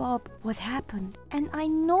tell Bob what happened, and I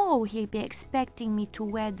know he'll be expecting me to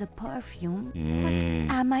wear the perfume.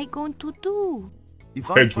 What am I going to do?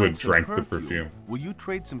 If I Wedgwood find some drank the perfume. Will you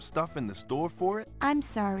trade some stuff in the store for it? I'm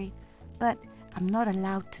sorry, but I'm not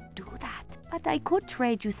allowed to do that. But I could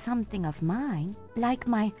trade you something of mine, like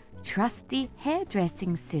my trusty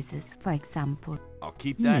hairdressing scissors, for example. I'll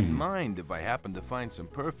keep that in mind if I happen to find some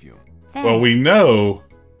perfume. Thanks. Well, we know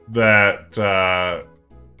that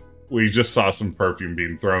we just saw some perfume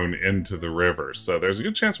being thrown into the river, so there's a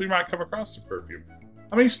good chance we might come across some perfume.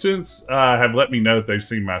 How many students have let me know that they've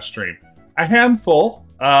seen my stream? A handful.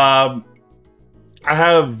 I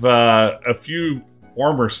have a few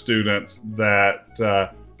former students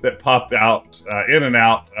that popped out in and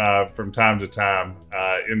out from time to time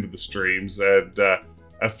into the streams, and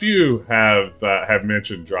a few have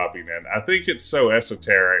mentioned dropping in. I think it's so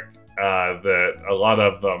esoteric that a lot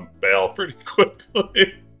of them bail pretty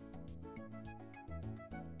quickly.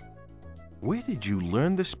 Where did you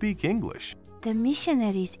learn to speak English? The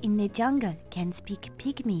missionaries in the jungle can speak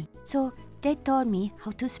Pygmy, so they taught me how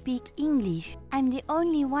to speak English. I'm the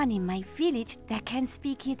only one in my village that can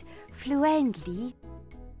speak it fluently.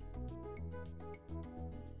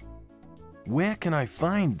 Where can I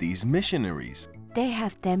find these missionaries? They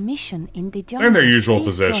have their mission in the jungle. In their usual If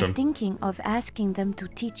position. you're thinking of asking them to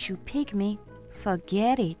teach you Pygmy,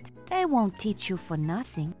 forget it. They won't teach you for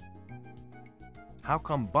nothing. How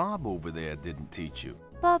come Bob over there didn't teach you?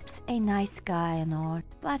 Bob's a nice guy and all,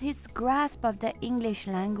 but his grasp of the English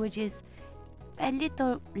language is a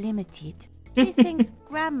little limited. He thinks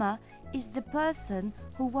grandma is the person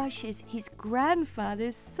who washes his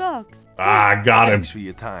grandfather's socks. Ah, got him. Thanks for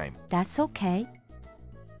your time. That's okay.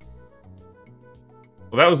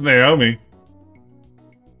 Well, that was Naomi.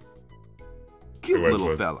 Cute Wait, little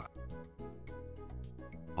wait. fella.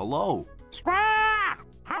 Hello. Ah!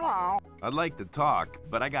 Hello. I'd like to talk,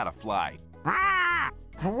 but I gotta fly. Ah!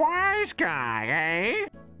 Wise guy,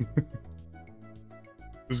 eh?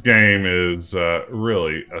 This game is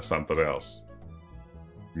really something else.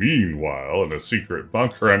 Meanwhile, in a secret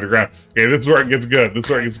bunker underground. Okay, this is where it gets good. This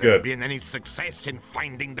is where it gets Has there good. been any success in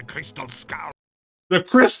finding the crystal skull? The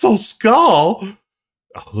crystal skull?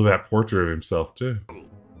 Oh, that portrait of himself, too.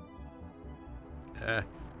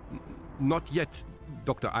 Not yet,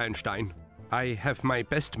 Dr. Ironstein. I have my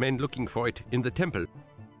best men looking for it in the temple.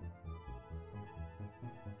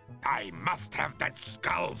 I must have that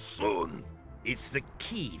skull soon. It's the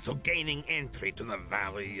key to gaining entry to the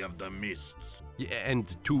Valley of the Mists. And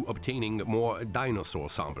to obtaining more dinosaur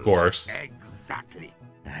samples. Of course. Exactly.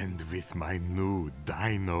 And with my new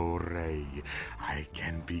Dino Ray, I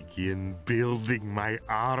can begin building my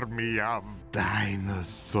army of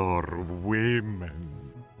dinosaur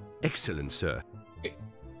women. Excellent, sir.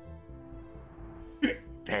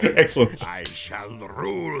 Then Excellent. I shall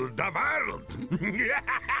rule the world.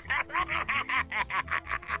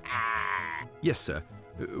 Yes, sir.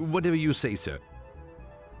 Whatever you say, sir.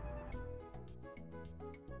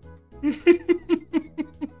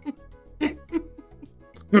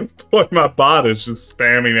 Boy, my bot is just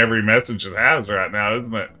spamming every message it has right now,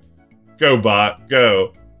 isn't it? Go, bot,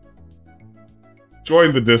 go.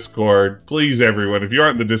 Join the Discord. Please, everyone, if you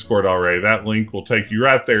aren't in the Discord already, that link will take you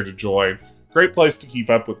right there to join. Great place to keep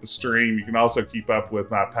up with the stream. You can also keep up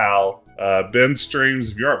with my pal Ben's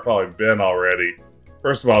streams. If you aren't following Ben already,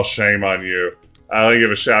 first of all, shame on you. Let me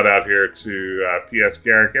give a shout out here to P.S.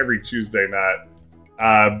 Garrick every Tuesday night.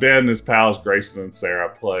 Ben, his pals, Grayson and Sarah,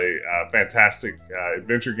 play fantastic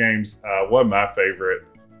adventure games. One of my favorite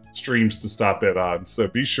streams to stop in on, so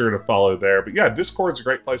be sure to follow there. But yeah, Discord's a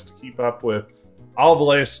great place to keep up with all the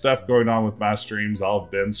latest stuff going on with my streams, all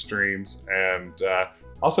of Ben's streams, and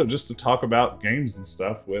also just to talk about games and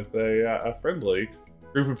stuff with a friendly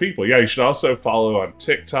group of people. Yeah, you should also follow on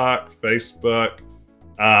TikTok, Facebook,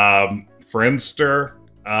 Friendster.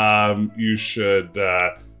 You should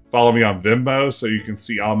follow me on Venmo so you can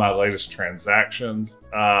see all my latest transactions.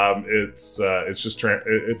 It's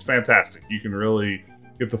fantastic. You can really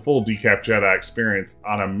get the full Decaf Jedi experience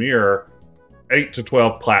on a mere 8 to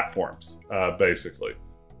 12 platforms, basically.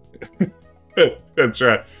 That's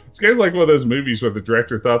right. This game's like one of those movies where the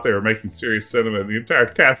director thought they were making serious cinema and the entire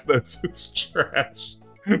cast knows it's trash.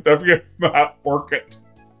 Don't forget about Orchid.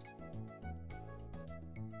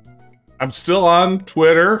 I'm still on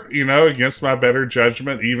Twitter, against my better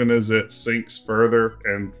judgment, even as it sinks further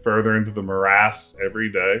and further into the morass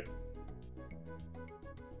every day.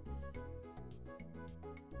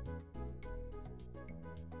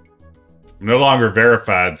 I'm no longer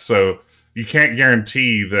verified, so you can't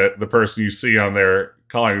guarantee that the person you see on there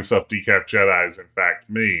calling himself Decaf Jedi is in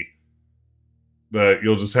fact me. But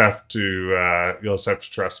you'll just have to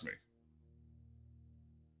trust me.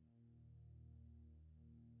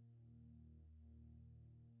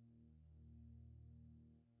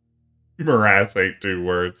 Morass ain't 2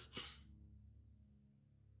 words.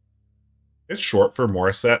 It's short for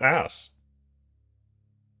Morissette ass.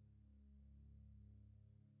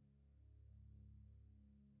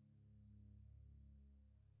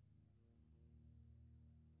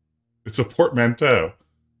 It's a portmanteau.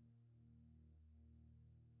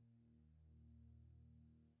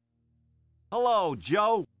 Hello,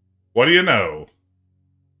 Joe. What do you know?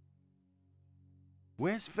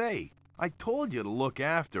 Where's Faye? I told you to look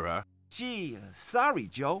after her. Gee, sorry,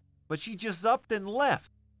 Joe, but she just upped and left.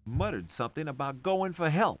 Muttered something about going for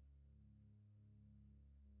help.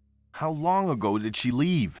 How long ago did she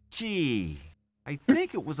leave? Gee, I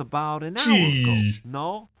think it was about an hour ago.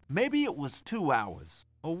 No, maybe it was 2 hours.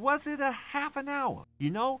 Or was it a half an hour?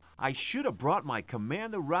 I should have brought my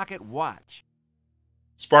Commander Rocket watch.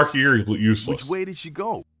 Sparky, you're useless. Which way did she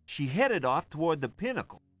go? She headed off toward the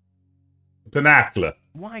pinnacle. Pinnacle.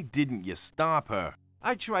 Why didn't you stop her?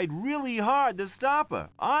 I tried really hard to stop her,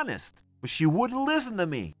 honest. But she wouldn't listen to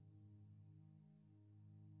me.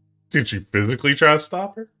 Did you physically try to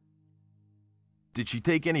stop her? Did she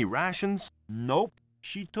take any rations? Nope.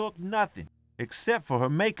 She took nothing. Except for her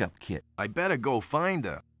makeup kit. I better go find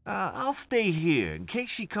her. I'll stay here in case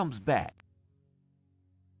she comes back.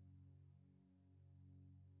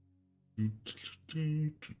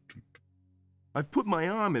 I put my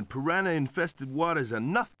arm in piranha-infested waters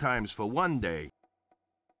enough times for one day.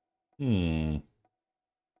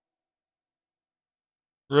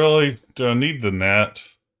 Really? Do I need the net?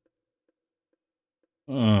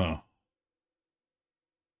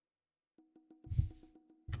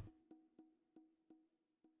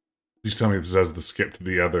 Please tell me this has the skip to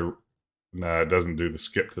the other... No, it doesn't do the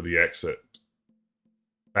skip to the exit.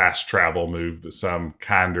 Fast travel move that some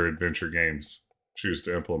kinder adventure games choose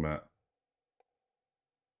to implement.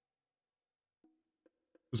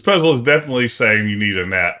 This puzzle is definitely saying you need a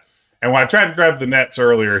net. And when I tried to grab the nets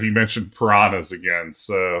earlier, he mentioned piranhas again,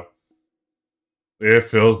 so... It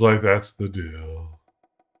feels like that's the deal.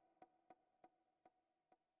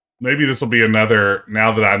 Maybe this will be another,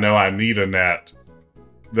 now that I know I need a net,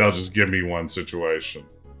 they'll just give me one situation.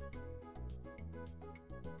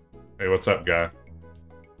 Hey, what's up, guy?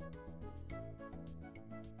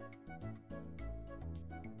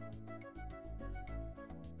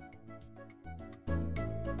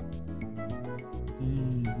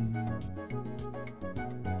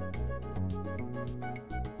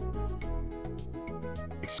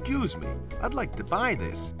 Excuse me, I'd like to buy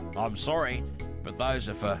this. I'm sorry, but those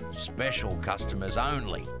are for special customers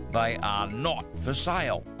only. They are not for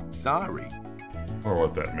sale. Sorry. Or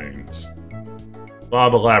what that means.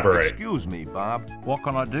 Bob, elaborate. Excuse me, Bob. What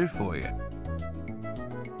can I do for you?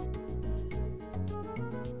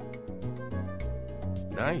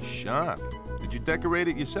 Nice shop. Did you decorate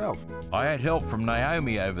it yourself? I had help from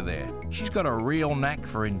Naomi over there. She's got a real knack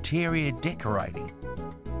for interior decorating.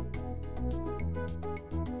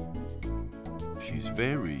 She's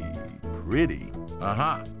very pretty.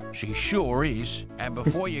 Uh-huh. She sure is. And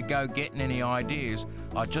before you go getting any ideas,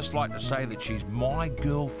 I'd just like to say that she's my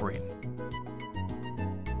girlfriend.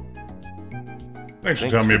 Thanks for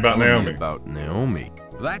telling me about Naomi. About Naomi.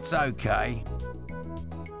 That's okay.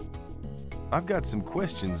 I've got some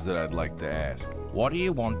questions that I'd like to ask. What do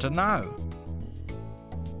you want to know?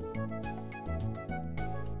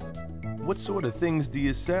 What sort of things do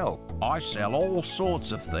you sell? I sell all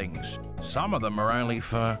sorts of things. Some of them are only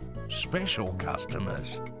for special customers.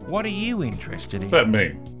 What are you interested in? What's that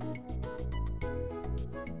mean?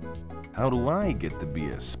 How do I get to be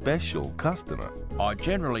a special customer? I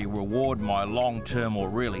generally reward my long-term or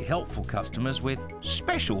really helpful customers with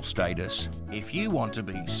special status. If you want to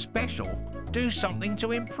be special, do something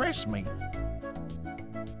to impress me.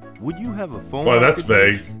 Would you have a phone? Well, that's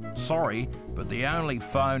vague. Sorry, but the only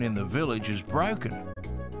phone in the village is broken.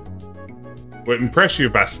 Would impress you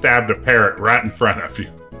if I stabbed a parrot right in front of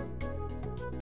you.